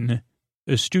Kingsmen,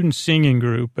 a student singing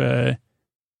group,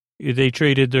 they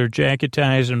traded their jacket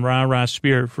ties and rah-rah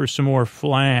spirit for some more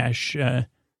flash and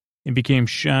became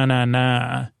Sha Na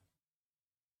Na.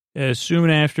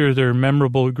 Soon after their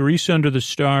memorable Grease Under the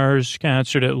Stars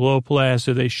concert at Low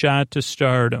Plaza, they shot to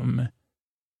stardom.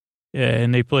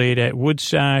 And they played at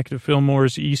Woodstock, the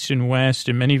Fillmore's East and West,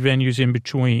 and many venues in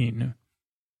between.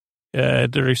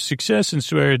 Their success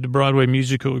inspired the Broadway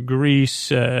musical Grease,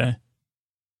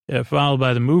 followed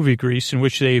by the movie Grease, in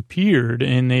which they appeared,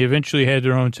 and they eventually had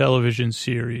their own television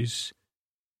series.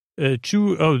 This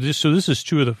is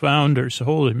two of the founders.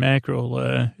 Holy mackerel,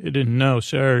 I didn't know,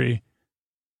 sorry.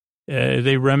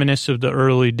 They reminisce of the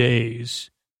early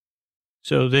days.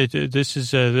 So this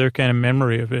is their kind of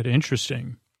memory of it.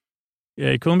 Interesting.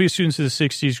 Columbia students of the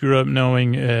 60s grew up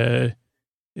knowing that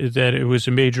it was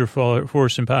a major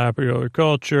force in popular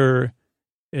culture.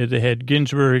 They had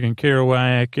Ginsberg and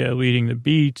Kerouac leading the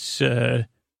beats, the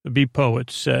beat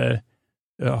poets,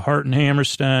 Hart and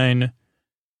Hammerstein.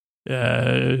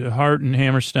 Hart and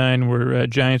Hammerstein were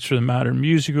giants for the modern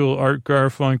musical. Art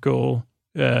Garfunkel,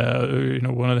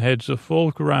 one of the heads of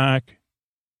folk rock.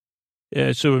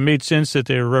 So it made sense that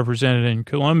they were represented in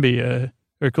Columbia.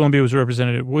 Or Columbia was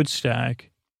represented at Woodstock,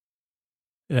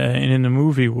 and in the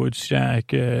movie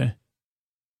Woodstock, and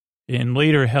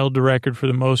later held the record for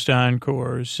the most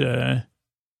encores. And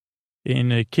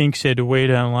the Kinks had to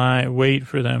wait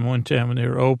for them one time when they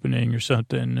were opening or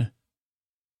something.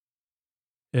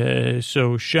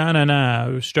 So Sha Na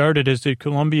Na started as the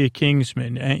Columbia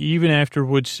Kingsmen, even after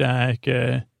Woodstock,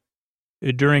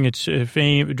 during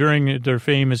their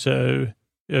fame as a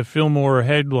Fillmore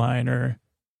headliner.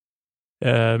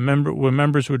 When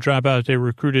members would drop out, they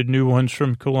recruited new ones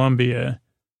from Columbia,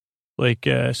 like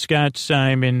Scott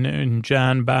Simon and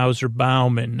John Bowser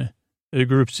Bauman, the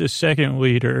group's second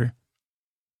leader.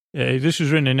 This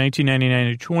was written in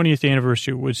 1999, the 20th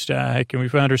anniversary of Woodstock, and we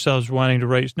found ourselves wanting to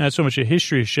write not so much a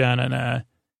history of Sha Na Na,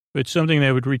 but something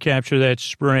that would recapture that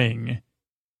spring.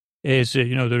 As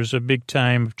there's a big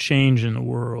time of change in the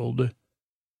world.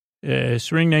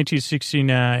 Spring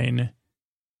 1969.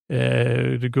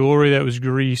 The glory that was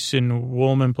Grease in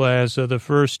Woolman Plaza, the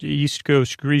first East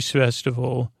Coast Grease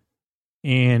Festival,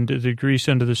 and the Grease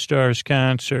Under the Stars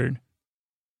concert.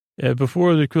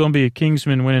 Before the Columbia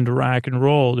Kingsmen went into rock and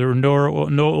roll, there were no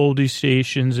oldie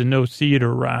stations and no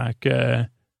theater rock.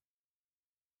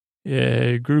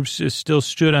 Groups still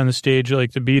stood on the stage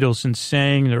like the Beatles and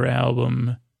sang their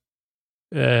album,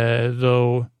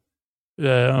 though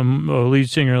a lead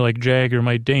singer like Jagger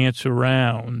might dance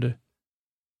around.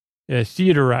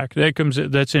 Theater rock,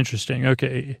 that's interesting.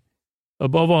 Okay.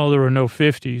 Above all, there were no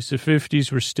 50s. The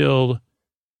 50s were still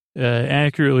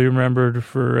accurately remembered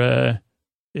for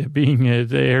being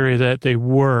the area that they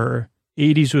were.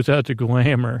 80s without the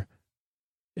glamour.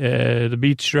 The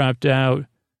Beats dropped out.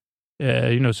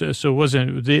 So it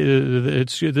wasn't,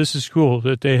 this is cool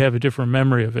that they have a different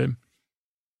memory of it.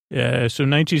 So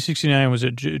 1969 was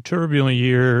a turbulent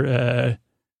year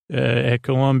at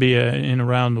Columbia and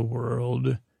around the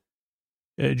world.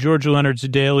 George Leonard's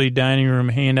daily dining room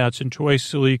handouts and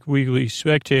twice-a-week weekly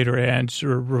Spectator ads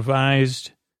were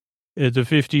revised at the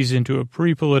 50s into a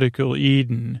pre-political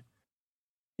Eden.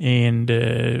 And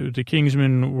the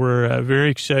Kingsmen were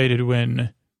very excited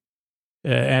when,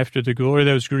 after the glory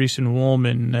that was Grease and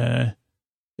Woolman,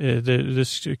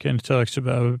 this kind of talks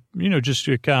about, just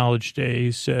your college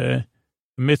days,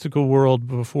 mythical world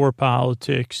before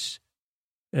politics.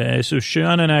 So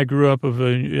Sean and I grew up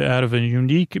out of a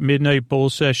unique midnight bowl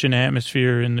session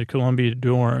atmosphere in the Columbia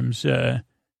dorms.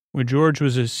 When George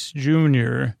was a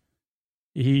junior,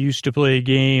 he used to play a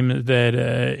game that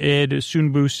Ed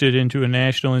soon boosted into a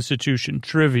national institution,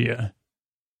 trivia.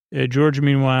 George,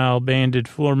 meanwhile, banded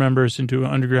floor members into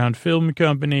an underground film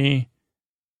company,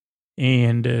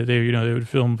 and they would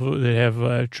film. They'd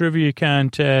have trivia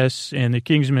contests, and the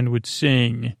Kingsmen would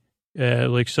sing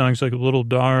like songs like "Little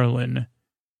Darlin'."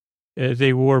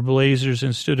 They wore blazers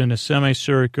and stood in a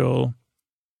semicircle.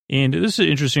 And this is an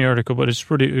interesting article, but it's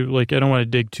pretty, I don't want to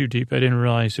dig too deep. I didn't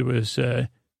realize it was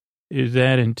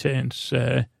that intense.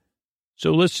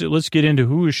 So let's get into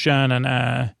who is Sean and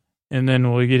I, and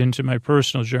then we'll get into my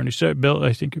personal journey. So, Bill,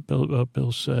 I think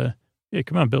Bill's, hey,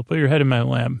 come on, Bill, put your head in my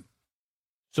lap.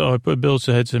 So I put Bill's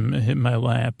head in my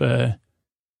lap.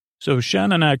 So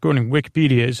Sean and I, according to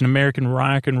Wikipedia, is an American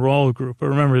rock and roll group. But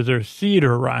remember, they're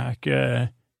theater rock,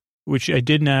 which I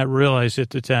did not realize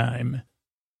at the time.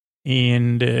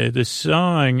 And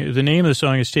the name of the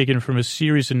song is taken from a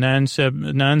series of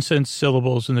nonsense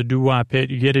syllables in the doo-wop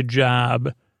hit, You Get a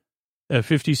Job,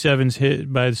 57's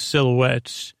hit by the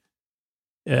Silhouettes.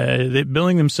 They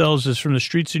billing themselves as from the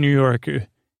streets of New York. And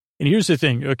here's the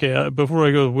thing. Okay, before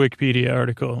I go to the Wikipedia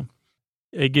article,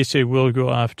 I guess I will go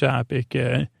off topic.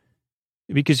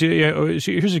 Because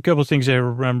here's a couple of things I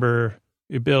remember.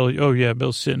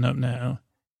 Bill's sitting up now.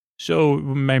 So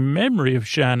my memory of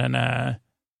Sean and I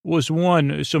was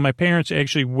one. So my parents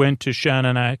actually went to Sean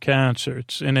and I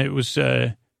concerts, and it was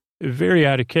very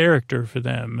out of character for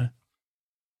them.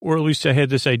 Or at least I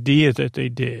had this idea that they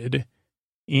did.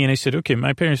 And I said, okay,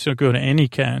 my parents don't go to any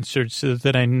concerts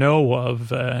that I know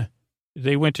of.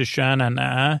 They went to Sean and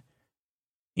I.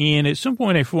 And at some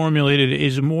point I formulated it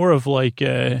as more of like,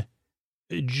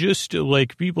 just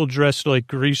like people dressed like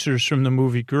greasers from the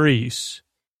movie Grease.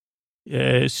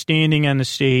 Standing on the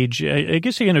stage. I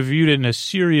guess I kind of viewed it in a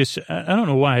serious, I don't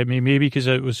know why. I mean, maybe because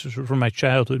it was from my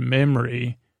childhood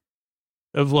memory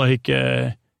of like,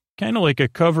 kind of like a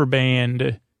cover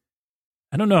band.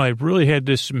 I don't know. I really had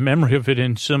this memory of it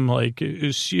in some like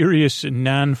serious,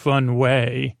 non-fun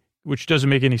way, which doesn't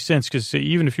make any sense because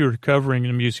even if you were covering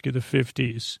the music of the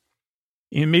 50s,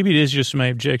 and maybe it is just my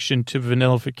objection to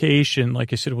vanillification.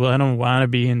 Like I said, well, I don't want to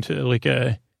be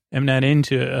into I'm not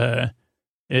into,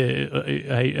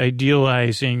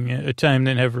 idealizing a time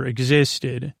that never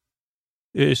existed.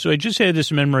 So I just had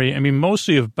this memory, I mean,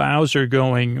 mostly of Bowser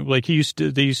going, like at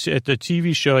the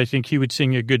TV show, I think he would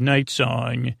sing a goodnight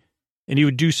song, and he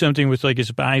would do something with like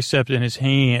his bicep and his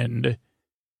hand,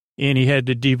 and he had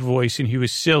the deep voice, and he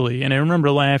was silly. And I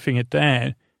remember laughing at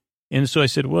that. And so I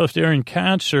said, well, if they're in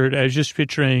concert, I was just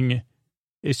picturing,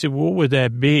 I said, what would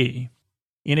that be?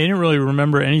 And I didn't really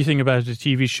remember anything about the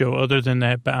TV show other than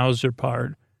that Bowser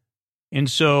part. And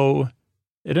so,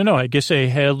 I don't know, I guess I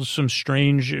held some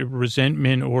strange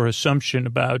resentment or assumption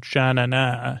about Sean and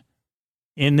I.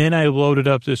 And then I loaded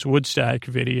up this Woodstock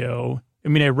video. I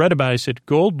mean, I read about it, I said,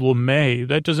 Gold LeMay,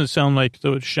 that doesn't sound like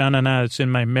the Sean and I that's in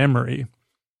my memory.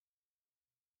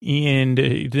 And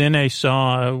then I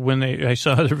saw, I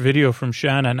saw the video from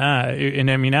Sean and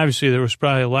I mean, obviously there was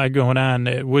probably a lot going on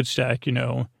at Woodstock,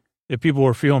 that people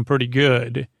were feeling pretty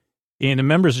good. And the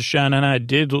members of Sean and I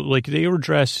did, like, they were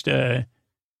dressed, I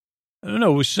don't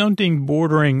know, it was something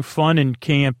bordering fun and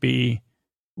campy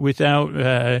without,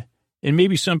 and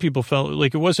maybe some people felt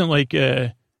like it wasn't like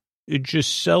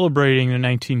just celebrating the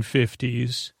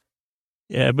 1950s.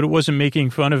 Yeah, but it wasn't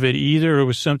making fun of it either. It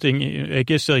was something, I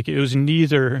guess, like, it was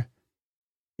neither.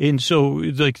 And so,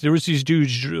 like, there was these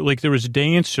dudes, like, there was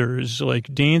dancers,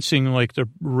 like, dancing, like, their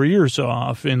rears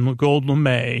off in Gold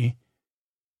LeMay.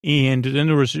 And then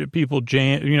there was people,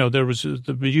 there was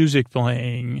the music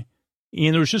playing.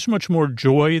 And there was just much more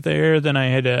joy there than I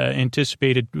had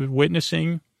anticipated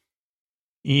witnessing.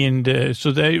 And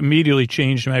so that immediately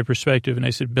changed my perspective. And I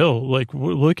said, Bill, like,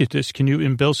 look at this.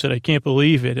 And Bill said, I can't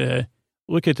believe it.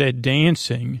 Look at that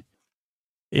dancing.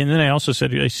 And then I also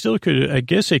said, I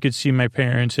guess I could see my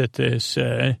parents at this.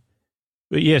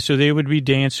 But yeah, so they would be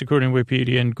danced according to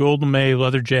Wikipedia in Golden May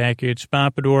leather jackets,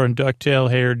 pompadour and ducktail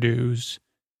hairdos.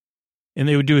 And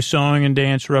they would do a song and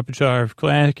dance repertoire of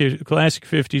classic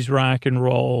 50s rock and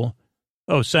roll.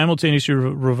 Oh, simultaneously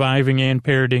reviving and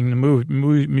parodying the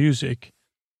music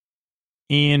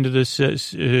and the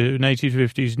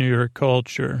 1950s New York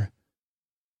culture.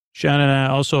 Sean and I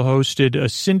also hosted a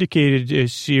syndicated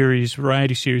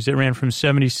variety series that ran from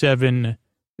 77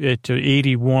 to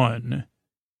 81.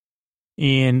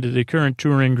 And the current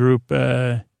touring group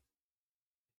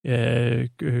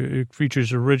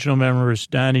features original members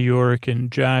Donnie York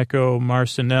and Jaco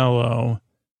Marcinello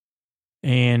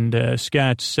and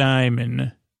Scott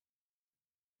Simon.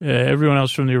 Everyone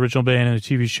else from the original band and the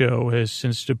TV show has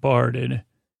since departed.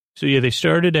 So, yeah, they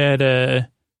started at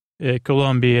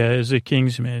Columbia as a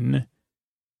Kingsmen.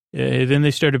 Then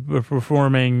they started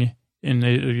performing, and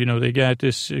they got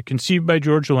this conceived by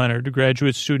George Leonard, a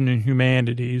graduate student in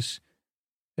humanities.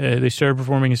 They started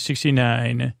performing in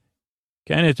 1969,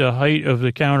 kind of at the height of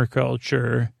the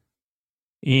counterculture.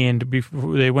 And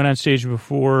they went on stage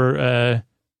before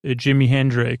Jimi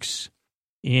Hendrix,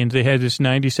 and they had this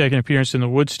 90-second appearance in the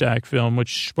Woodstock film,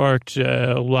 which sparked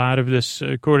a lot of this,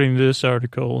 according to this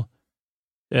article,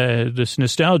 this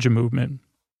nostalgia movement.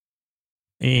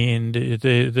 And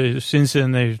since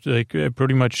then, they've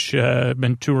pretty much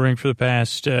been touring for the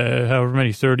past however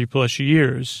many, 30-plus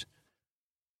years.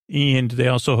 And they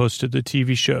also hosted the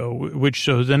TV show,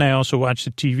 so then I also watched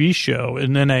the TV show,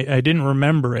 and then I didn't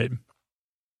remember it.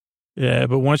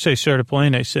 But once I started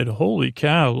playing, I said, holy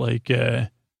cow,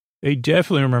 I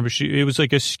definitely remember. It was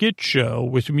like a skit show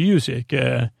with music.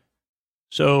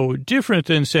 So different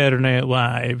than Saturday Night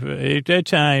Live. At that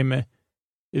time,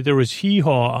 there was Hee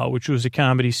Haw, which was a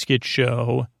comedy skit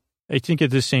show, I think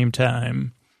at the same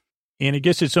time. And I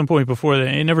guess at some point before that,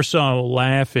 I never saw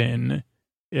Laugh-In.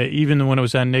 Even when it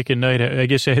was on Nick at Night, I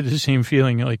guess I had the same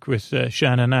feeling like with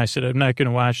Sean and I said, I'm not going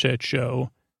to watch that show.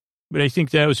 But I think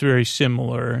that was very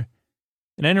similar.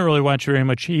 And I didn't really watch very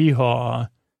much Hee Haw,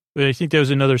 but I think that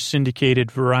was another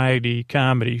syndicated variety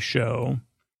comedy show.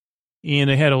 And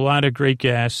they had a lot of great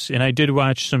guests, and I did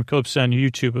watch some clips on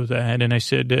YouTube of that, and I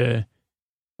said,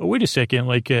 oh, wait a second,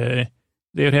 they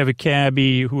would have a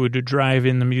cabbie who would drive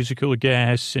in the musical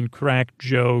guests and crack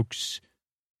jokes,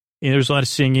 and there was a lot of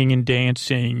singing and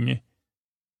dancing,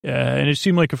 and it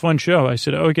seemed like a fun show. I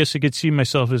said, oh, I guess I could see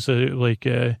myself as a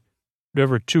 2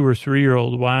 or 3 year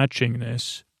old watching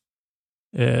this.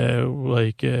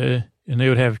 And they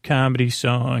would have comedy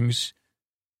songs.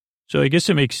 So I guess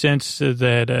it makes sense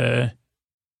that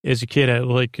as a kid,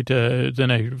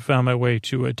 then I found my way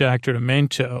to Dr.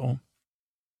 Demento.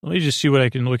 Let me just see what I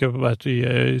can look up about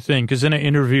the thing, because then I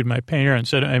interviewed my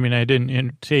parents. I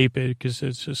didn't tape it because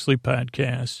it's a sleep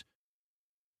podcast.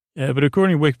 But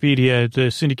according to Wikipedia,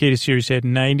 the syndicated series had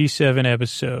 97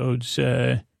 episodes.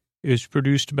 It was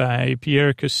produced by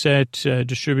Pierre Cassette,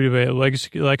 distributed by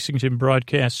Lexington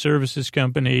Broadcast Services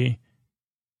Company.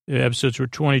 The episodes were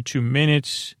 22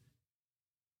 minutes,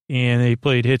 and they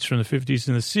played hits from the 50s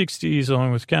and the 60s,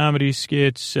 along with comedy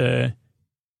skits. It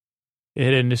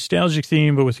had a nostalgic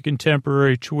theme, but with a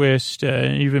contemporary twist,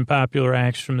 even popular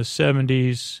acts from the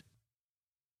 70s.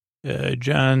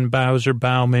 John Bowser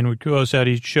Bauman would close out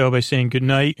each show by saying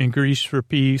goodnight and grease for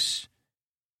peace.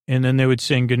 And then they would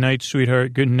sing goodnight,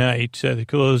 sweetheart, good night, the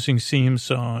closing theme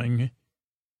song.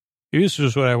 This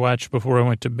was what I watched before I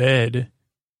went to bed.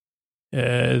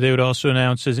 They would also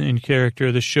announce as in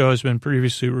character, the show has been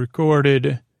previously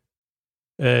recorded,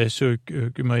 so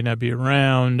it might not be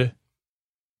around.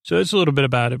 So that's a little bit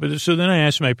about it. But so then I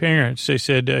asked my parents, I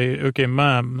said, okay,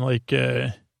 Mom,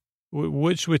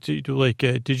 what's with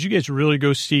did you guys really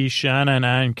go see Shana and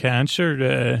I in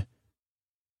concert?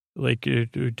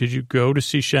 Did you go to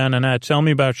see Shana and I? Tell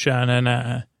me about Shana and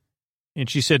I. And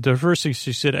she said, the first thing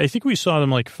she said, I think we saw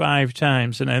them 5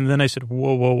 times. And then I said,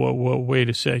 whoa, wait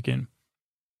a second.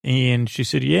 And she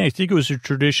said, yeah, I think it was a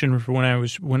tradition for when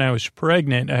I was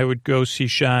pregnant, I would go see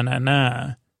Shana and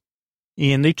I.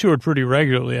 And they toured pretty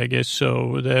regularly, I guess,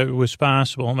 so that was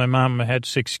possible. My mom had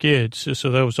 6 kids, so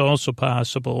that was also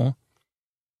possible.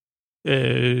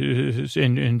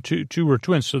 And two were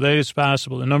twins, so that is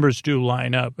possible. The numbers do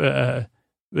line up.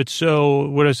 But so,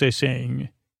 what was I saying?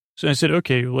 So I said,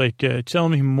 okay, tell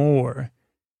me more.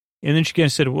 And then she kind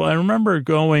of said, well, I remember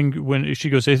going when, she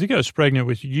goes, I think I was pregnant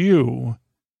with you,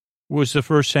 was the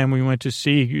first time we went to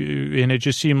see you, and it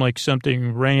just seemed like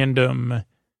something random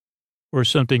or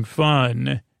something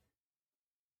fun.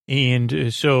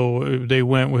 And so they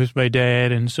went with my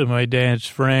dad and some of my dad's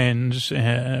friends,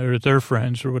 or their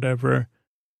friends or whatever.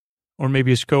 or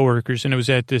maybe his coworkers, and it was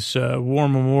at this War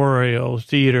Memorial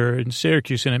Theater in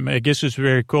Syracuse, and I guess it was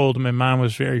very cold, and my mom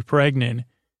was very pregnant,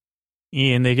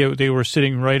 and they were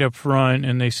sitting right up front,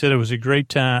 and they said it was a great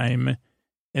time,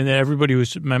 and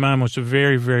that my mom was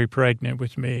very, very pregnant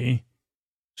with me.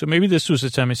 So maybe this was the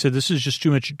time I said, this is just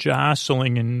too much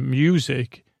jostling and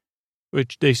music,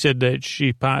 which they said that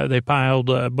they piled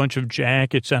a bunch of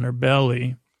jackets on her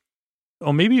belly.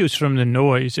 Oh, maybe it was from the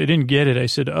noise. I didn't get it. I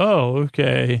said, oh,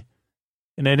 okay.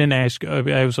 And I didn't ask.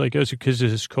 I was like, oh, is it because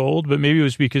it was cold? But maybe it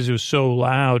was because it was so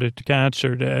loud at the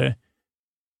concert.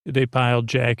 They piled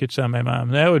jackets on my mom.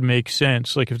 That would make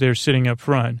sense, like if they were sitting up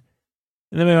front.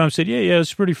 And then my mom said, yeah,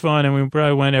 it's pretty fun. And we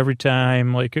probably went every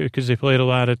time, like, because they played a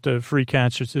lot at the free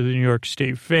concerts at the New York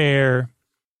State Fair.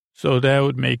 So that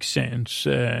would make sense.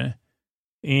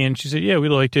 And she said, yeah, we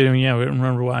liked it. And yeah, we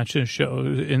remember watching the show.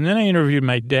 And then I interviewed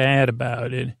my dad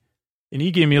about it. And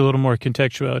he gave me a little more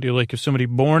contextuality, like if somebody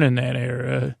born in that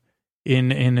era,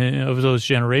 in of those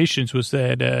generations, was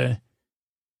that,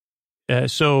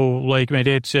 so like my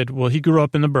dad said, well, he grew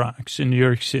up in the Bronx in New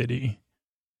York City.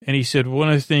 And he said, one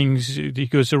of the things, he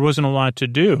goes, there wasn't a lot to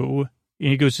do. And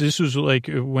he goes, this was like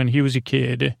when he was a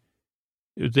kid,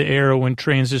 the era when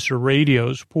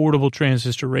portable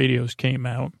transistor radios came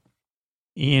out.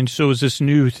 And so it was this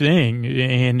new thing.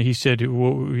 And he said,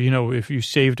 well, if you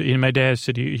saved, and my dad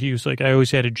said, he was like, I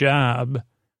always had a job.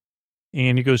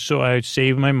 And he goes, so I would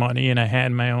save my money and I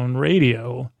had my own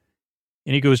radio.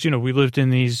 And he goes, we lived in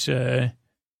these, I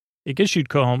guess you'd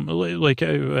call them like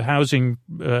housing,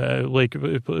 like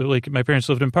my parents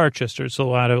lived in Parkchester. It's a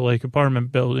lot of like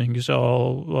apartment buildings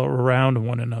all around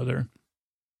one another.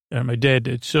 And my dad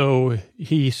did. So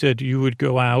he said you would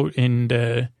go out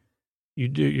and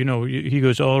he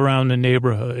goes all around the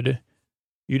neighborhood.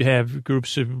 You'd have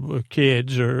groups of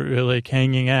kids or like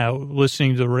hanging out,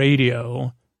 listening to the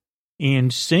radio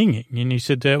and singing. And he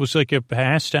said that was like a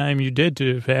pastime you did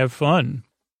to have fun.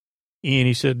 And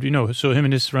he said, so him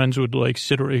and his friends would like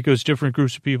sit, he goes, different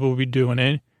groups of people would be doing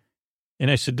it. And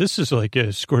I said, this is like a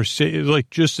Scorsese, like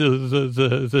just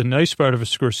the nice part of a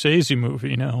Scorsese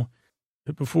movie,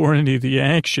 before any of the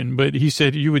action. But he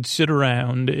said you would sit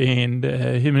around and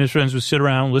him and his friends would sit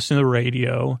around, listen to the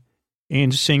radio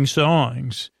and sing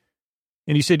songs.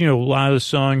 And he said, a lot of the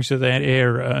songs of that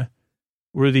era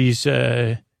were these,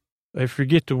 I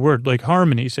forget the word, like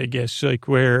harmonies, I guess, like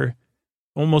where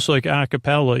almost like a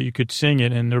cappella, you could sing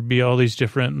it and there'd be all these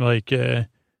different like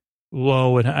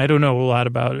low, and I don't know a lot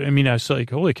about it. I mean, I was like,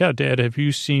 holy cow, Dad, have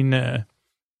you seen, I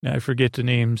forget the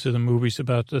names of the movies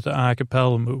about the a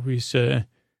cappella movies. I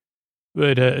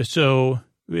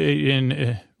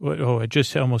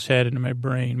just almost had it in my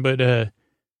brain, but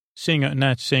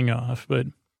not sing off, but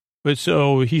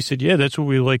so he said, yeah, that's what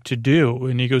we like to do.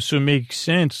 And he goes, so it makes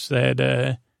sense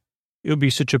that, it would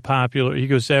be such a popular, he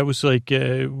goes, that was like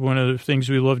one of the things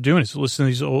we love doing is listen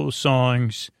to these old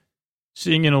songs,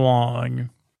 singing along.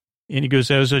 And he goes,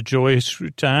 that was a joyous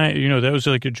time. That was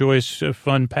like a joyous,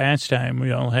 fun pastime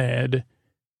we all had,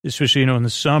 especially, in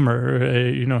the summer.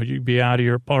 You'd be out of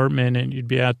your apartment and you'd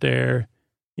be out there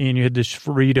and you had this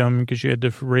freedom because you had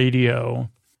the radio.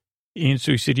 And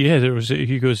so he said, yeah,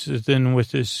 he goes, then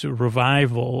with this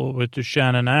revival, with the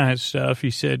Shana Na stuff, he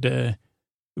said,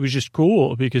 it was just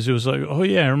cool because it was like, oh,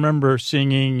 yeah, I remember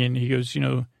singing. And he goes,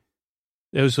 that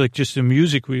was like just the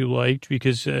music we liked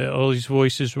because all these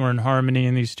voices were in harmony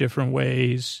in these different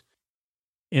ways.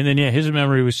 And then, yeah, his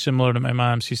memory was similar to my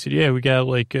mom's. He said, yeah, we got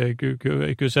like,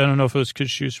 because I don't know if it was because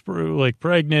she was like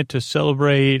pregnant to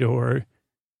celebrate or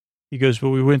he goes,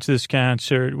 but we went to this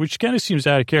concert, which kind of seems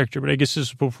out of character, but I guess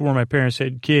this was before my parents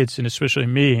had kids and especially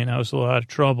me, and I was in a lot of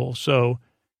trouble. So,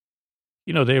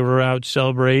 they were out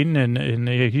celebrating, and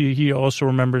he also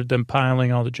remembered them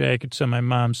piling all the jackets on my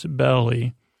mom's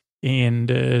belly. And,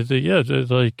 so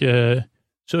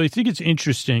I think it's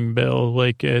interesting, Bill,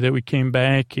 that we came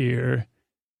back here.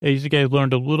 I think I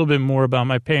learned a little bit more about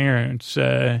my parents.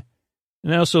 And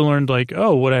I also learned,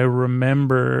 what I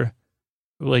remember,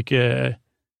 I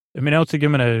don't think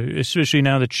I'm going to, especially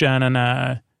now that Shana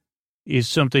Na is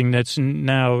something that's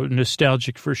now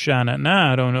nostalgic for Shana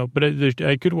Na. I don't know, but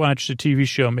I could watch the TV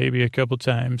show maybe a couple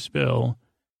times, Bill.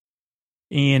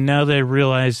 And now that I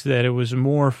realize that it was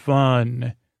more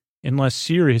fun and less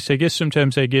serious, I guess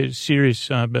sometimes I get serious,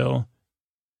 Bill.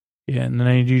 Yeah, and then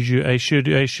I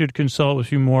should consult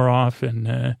with you more often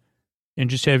and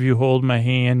just have you hold my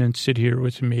hand and sit here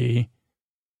with me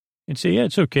and say, yeah,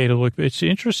 it's okay to look. It's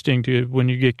interesting when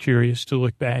you get curious to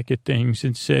look back at things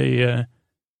and say,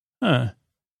 isn't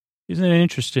it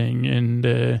interesting? And,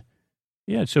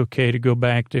 yeah, it's okay to go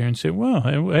back there and say,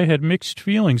 well, I had mixed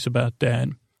feelings about that.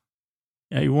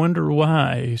 I wonder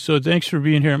why. So thanks for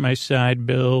being here at my side,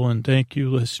 Bill, and thank you,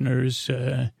 listeners.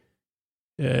 A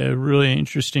really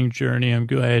interesting journey. I'm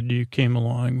glad you came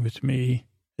along with me.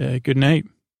 Good night.